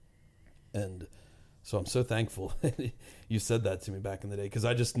 And so I'm so thankful you said that to me back in the day, because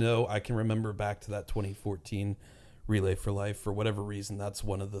I just know I can remember back to that 2014 Relay for Life. For whatever reason, that's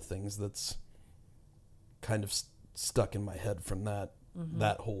one of the things that's kind of stuck in my head from that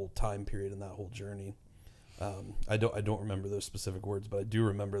that whole time period and that whole journey. I don't remember those specific words, but I do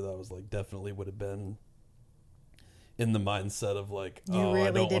remember that I was like, definitely would have been in the mindset of like, really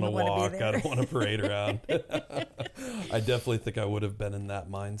I don't want to didn't wanna walk, be there. I don't want to parade around. I definitely think I would have been in that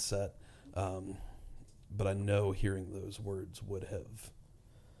mindset. But I know hearing those words would have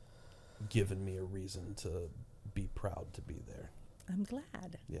given me a reason to be proud to be there. I'm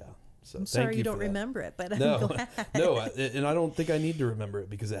glad. Yeah. So I'm thank sorry you for don't that. remember it, but I'm No, glad. no, and I don't think I need to remember it,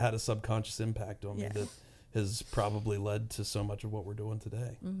 because it had a subconscious impact on me Yeah. that has probably led to so much of what we're doing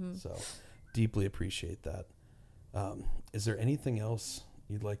today. So deeply appreciate that. Is there anything else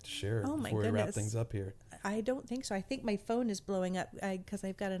you'd like to share Oh, my before we wrap goodness. things up here? I don't think so. I think my phone is blowing up because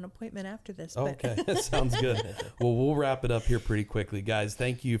I've got an appointment after this. Oh, But okay. Sounds good. Well, we'll wrap it up here pretty quickly. Guys,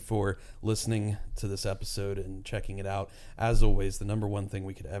 thank you for listening to this episode and checking it out. As always, the number one thing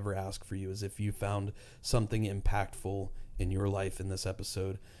we could ever ask for you is if you found something impactful in your life in this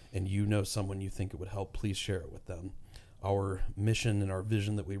episode and you know someone you think it would help, please share it with them. Our mission and our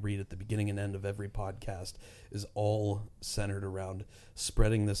vision that we read at the beginning and end of every podcast is all centered around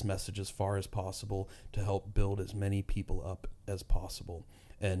spreading this message as far as possible to help build as many people up as possible.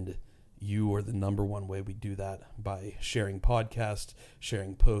 And you are the number one way we do that, by sharing podcasts,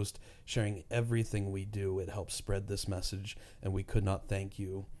 sharing posts, sharing everything we do. It helps spread this message, and we could not thank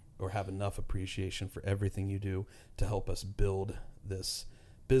you or have enough appreciation for everything you do to help us build this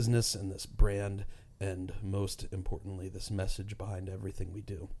business and this brand, and most importantly, this message behind everything we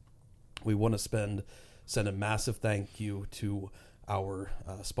do. We want to send a massive thank you to our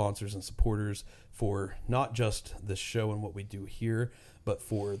sponsors and supporters for not just this show and what we do here, but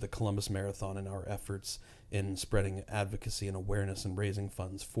for the Columbus Marathon and our efforts in spreading advocacy and awareness and raising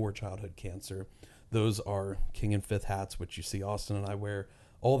funds for childhood cancer. Those are King and Fifth hats, which you see Austin and I wear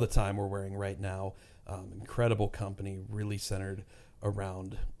all the time. We're wearing right now. Incredible company, really centered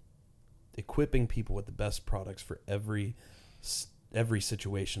around equipping people with the best products for every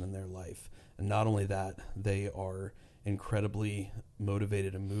situation in their life. And not only that, they are incredibly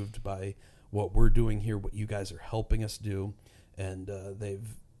motivated and moved by what we're doing here, what you guys are helping us do, and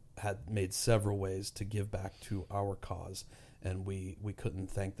they've made several ways to give back to our cause, and we couldn't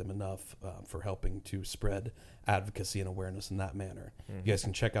thank them enough for helping to spread advocacy and awareness in that manner. You guys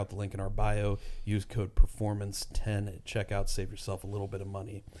can check out the link in our bio, use code PERFORMANCE10 at checkout, save yourself a little bit of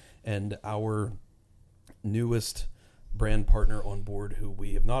money. And our newest brand partner on board, who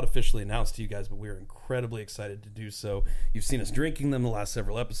we have not officially announced to you guys, but we are incredibly excited to do so. You've seen us drinking them the last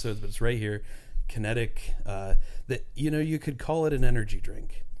several episodes, but it's right here. Kinetic, that you could call it an energy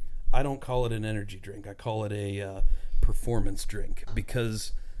drink. I don't call it an energy drink. I call it a performance drink,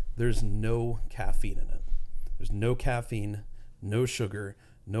 because there's no caffeine in it. There's no caffeine, no sugar,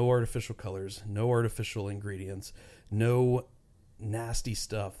 no artificial colors, no artificial ingredients, no nasty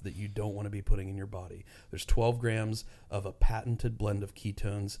stuff that you don't want to be putting in your body. There's 12 grams of a patented blend of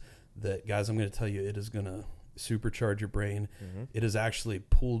ketones that, guys, I'm going to tell you, it is going to supercharge your brain. It has actually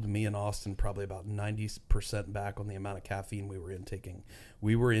pulled me and Austin probably about 90% back on the amount of caffeine we were intaking.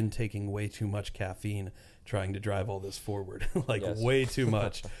 We were intaking way too much caffeine trying to drive all this forward, way too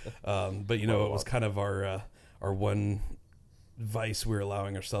much. But it was kind of our one vice we're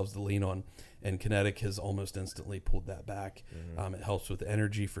allowing ourselves to lean on. And Kinetic has almost instantly pulled that back. It helps with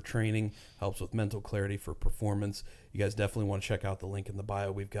energy for training, helps with mental clarity for performance. You guys definitely want to check out the link in the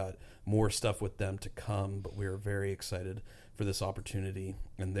bio. We've got more stuff with them to come, but we are very excited for this opportunity.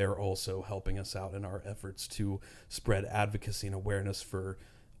 And they're also helping us out in our efforts to spread advocacy and awareness for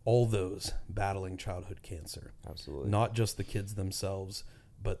all those battling childhood cancer. Absolutely. Not just the kids themselves,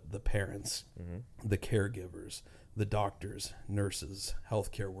 but the parents, the caregivers, the doctors, nurses,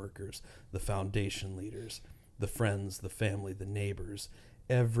 healthcare workers, the foundation leaders, the friends, the family, the neighbors,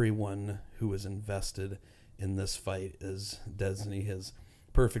 everyone who is invested in this fight, as Desni has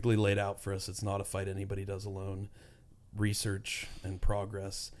perfectly laid out for us. It's not a fight anybody does alone. Research and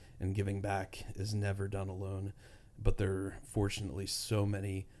progress and giving back is never done alone. But there are fortunately so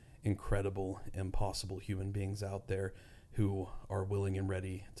many incredible, impossible human beings out there who are willing and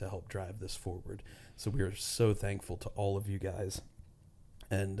ready to help drive this forward. So we are so thankful to all of you guys.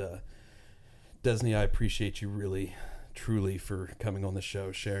 And Desni, I appreciate you really, truly for coming on the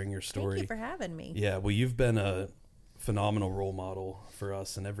show, sharing your story. Thank you for having me. Yeah, well, you've been a phenomenal role model for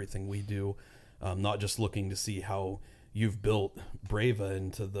us in everything we do. not just looking to see how you've built BrAva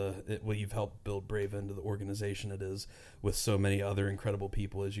into you've helped build BrAva into the organization it is, with so many other incredible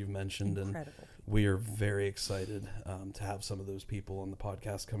people, as you've mentioned. Incredible. And we are very excited to have some of those people on the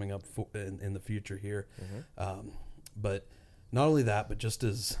podcast coming up in the future here. But not only that, but just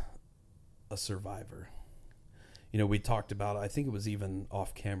as a survivor. We talked about, I think it was even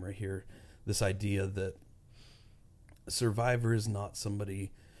off camera here, this idea that a survivor is not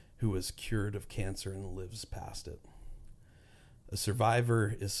somebody who is cured of cancer and lives past it. A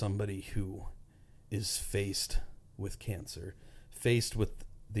survivor is somebody who is faced with cancer, faced with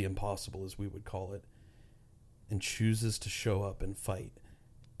the impossible, as we would call it, and chooses to show up and fight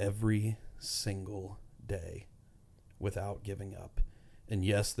every single day without giving up. And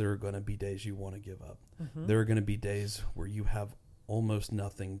yes, there are going to be days you want to give up. There are going to be days where you have almost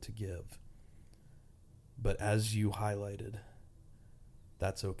nothing to give. But as you highlighted,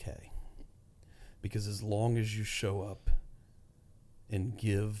 that's okay. Because as long as you show up and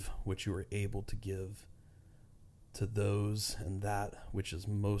give what you are able to give to those and that which is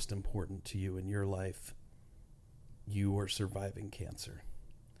most important to you in your life, you are surviving cancer.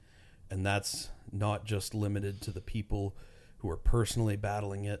 And that's not just limited to the people who are personally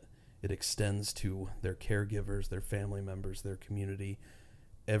battling it. It extends to their caregivers, their family members, their community,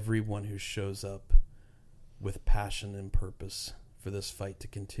 everyone who shows up with passion and purpose for this fight to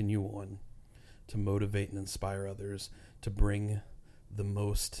continue on, to motivate and inspire others, to bring the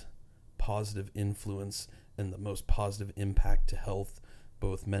most positive influence and the most positive impact to health,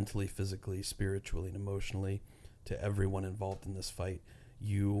 both mentally, physically, spiritually, and emotionally, to everyone involved in this fight.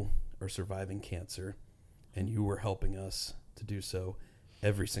 You are surviving cancer, and you are helping us to do so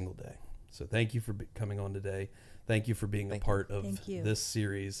every single day. So thank you for coming on today. Thank you for being a part of this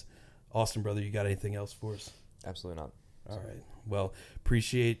series. Austin, brother, you got anything else for us? Absolutely not. All right. Well,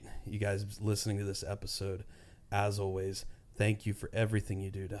 appreciate you guys listening to this episode. As always, thank you for everything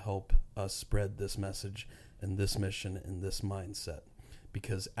you do to help us spread this message and this mission and this mindset.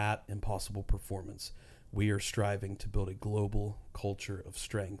 Because at Impossible Performance, we are striving to build a global culture of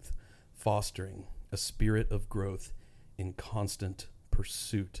strength, fostering a spirit of growth in constant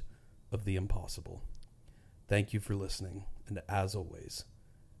pursuit of the impossible. Thank you for listening, and as always,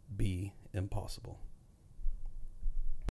 be impossible.